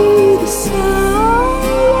through the silence,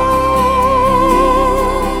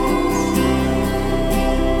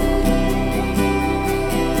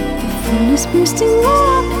 the furnace bursting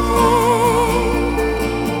open,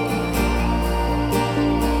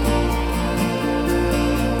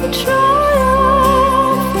 the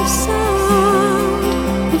triumph of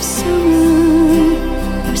sound of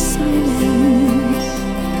summer or silence.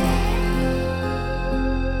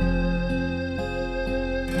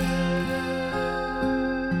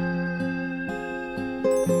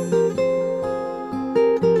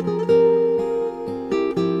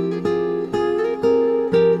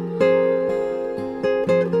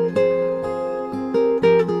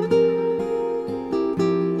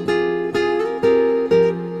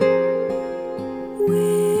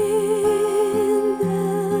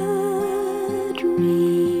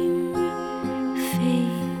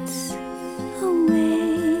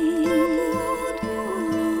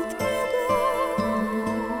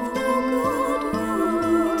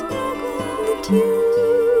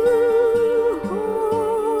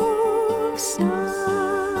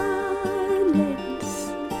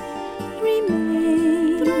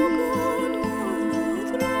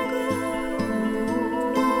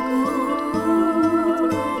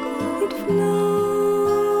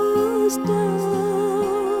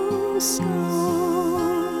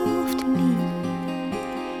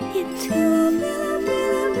 The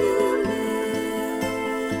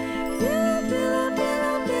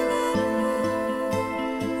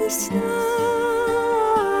silent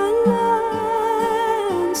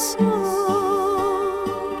sonic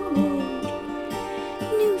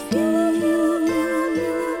new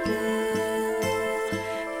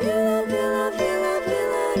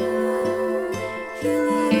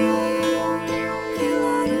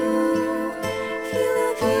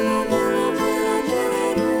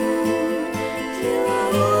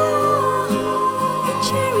The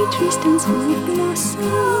cherry tree stands full of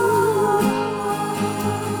blossom.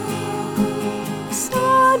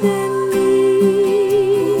 Suddenly,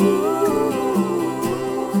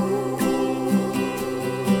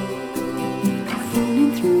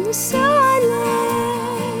 falling through the silence,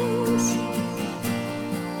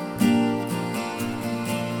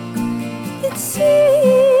 it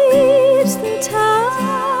seems the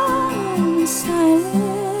time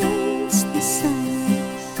silence, the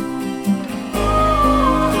silence.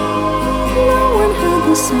 No one heard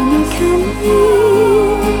the summer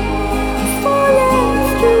coming,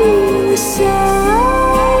 falling through the silence.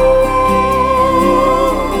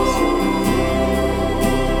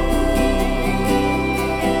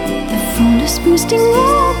 The phone is boosting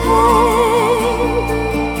open.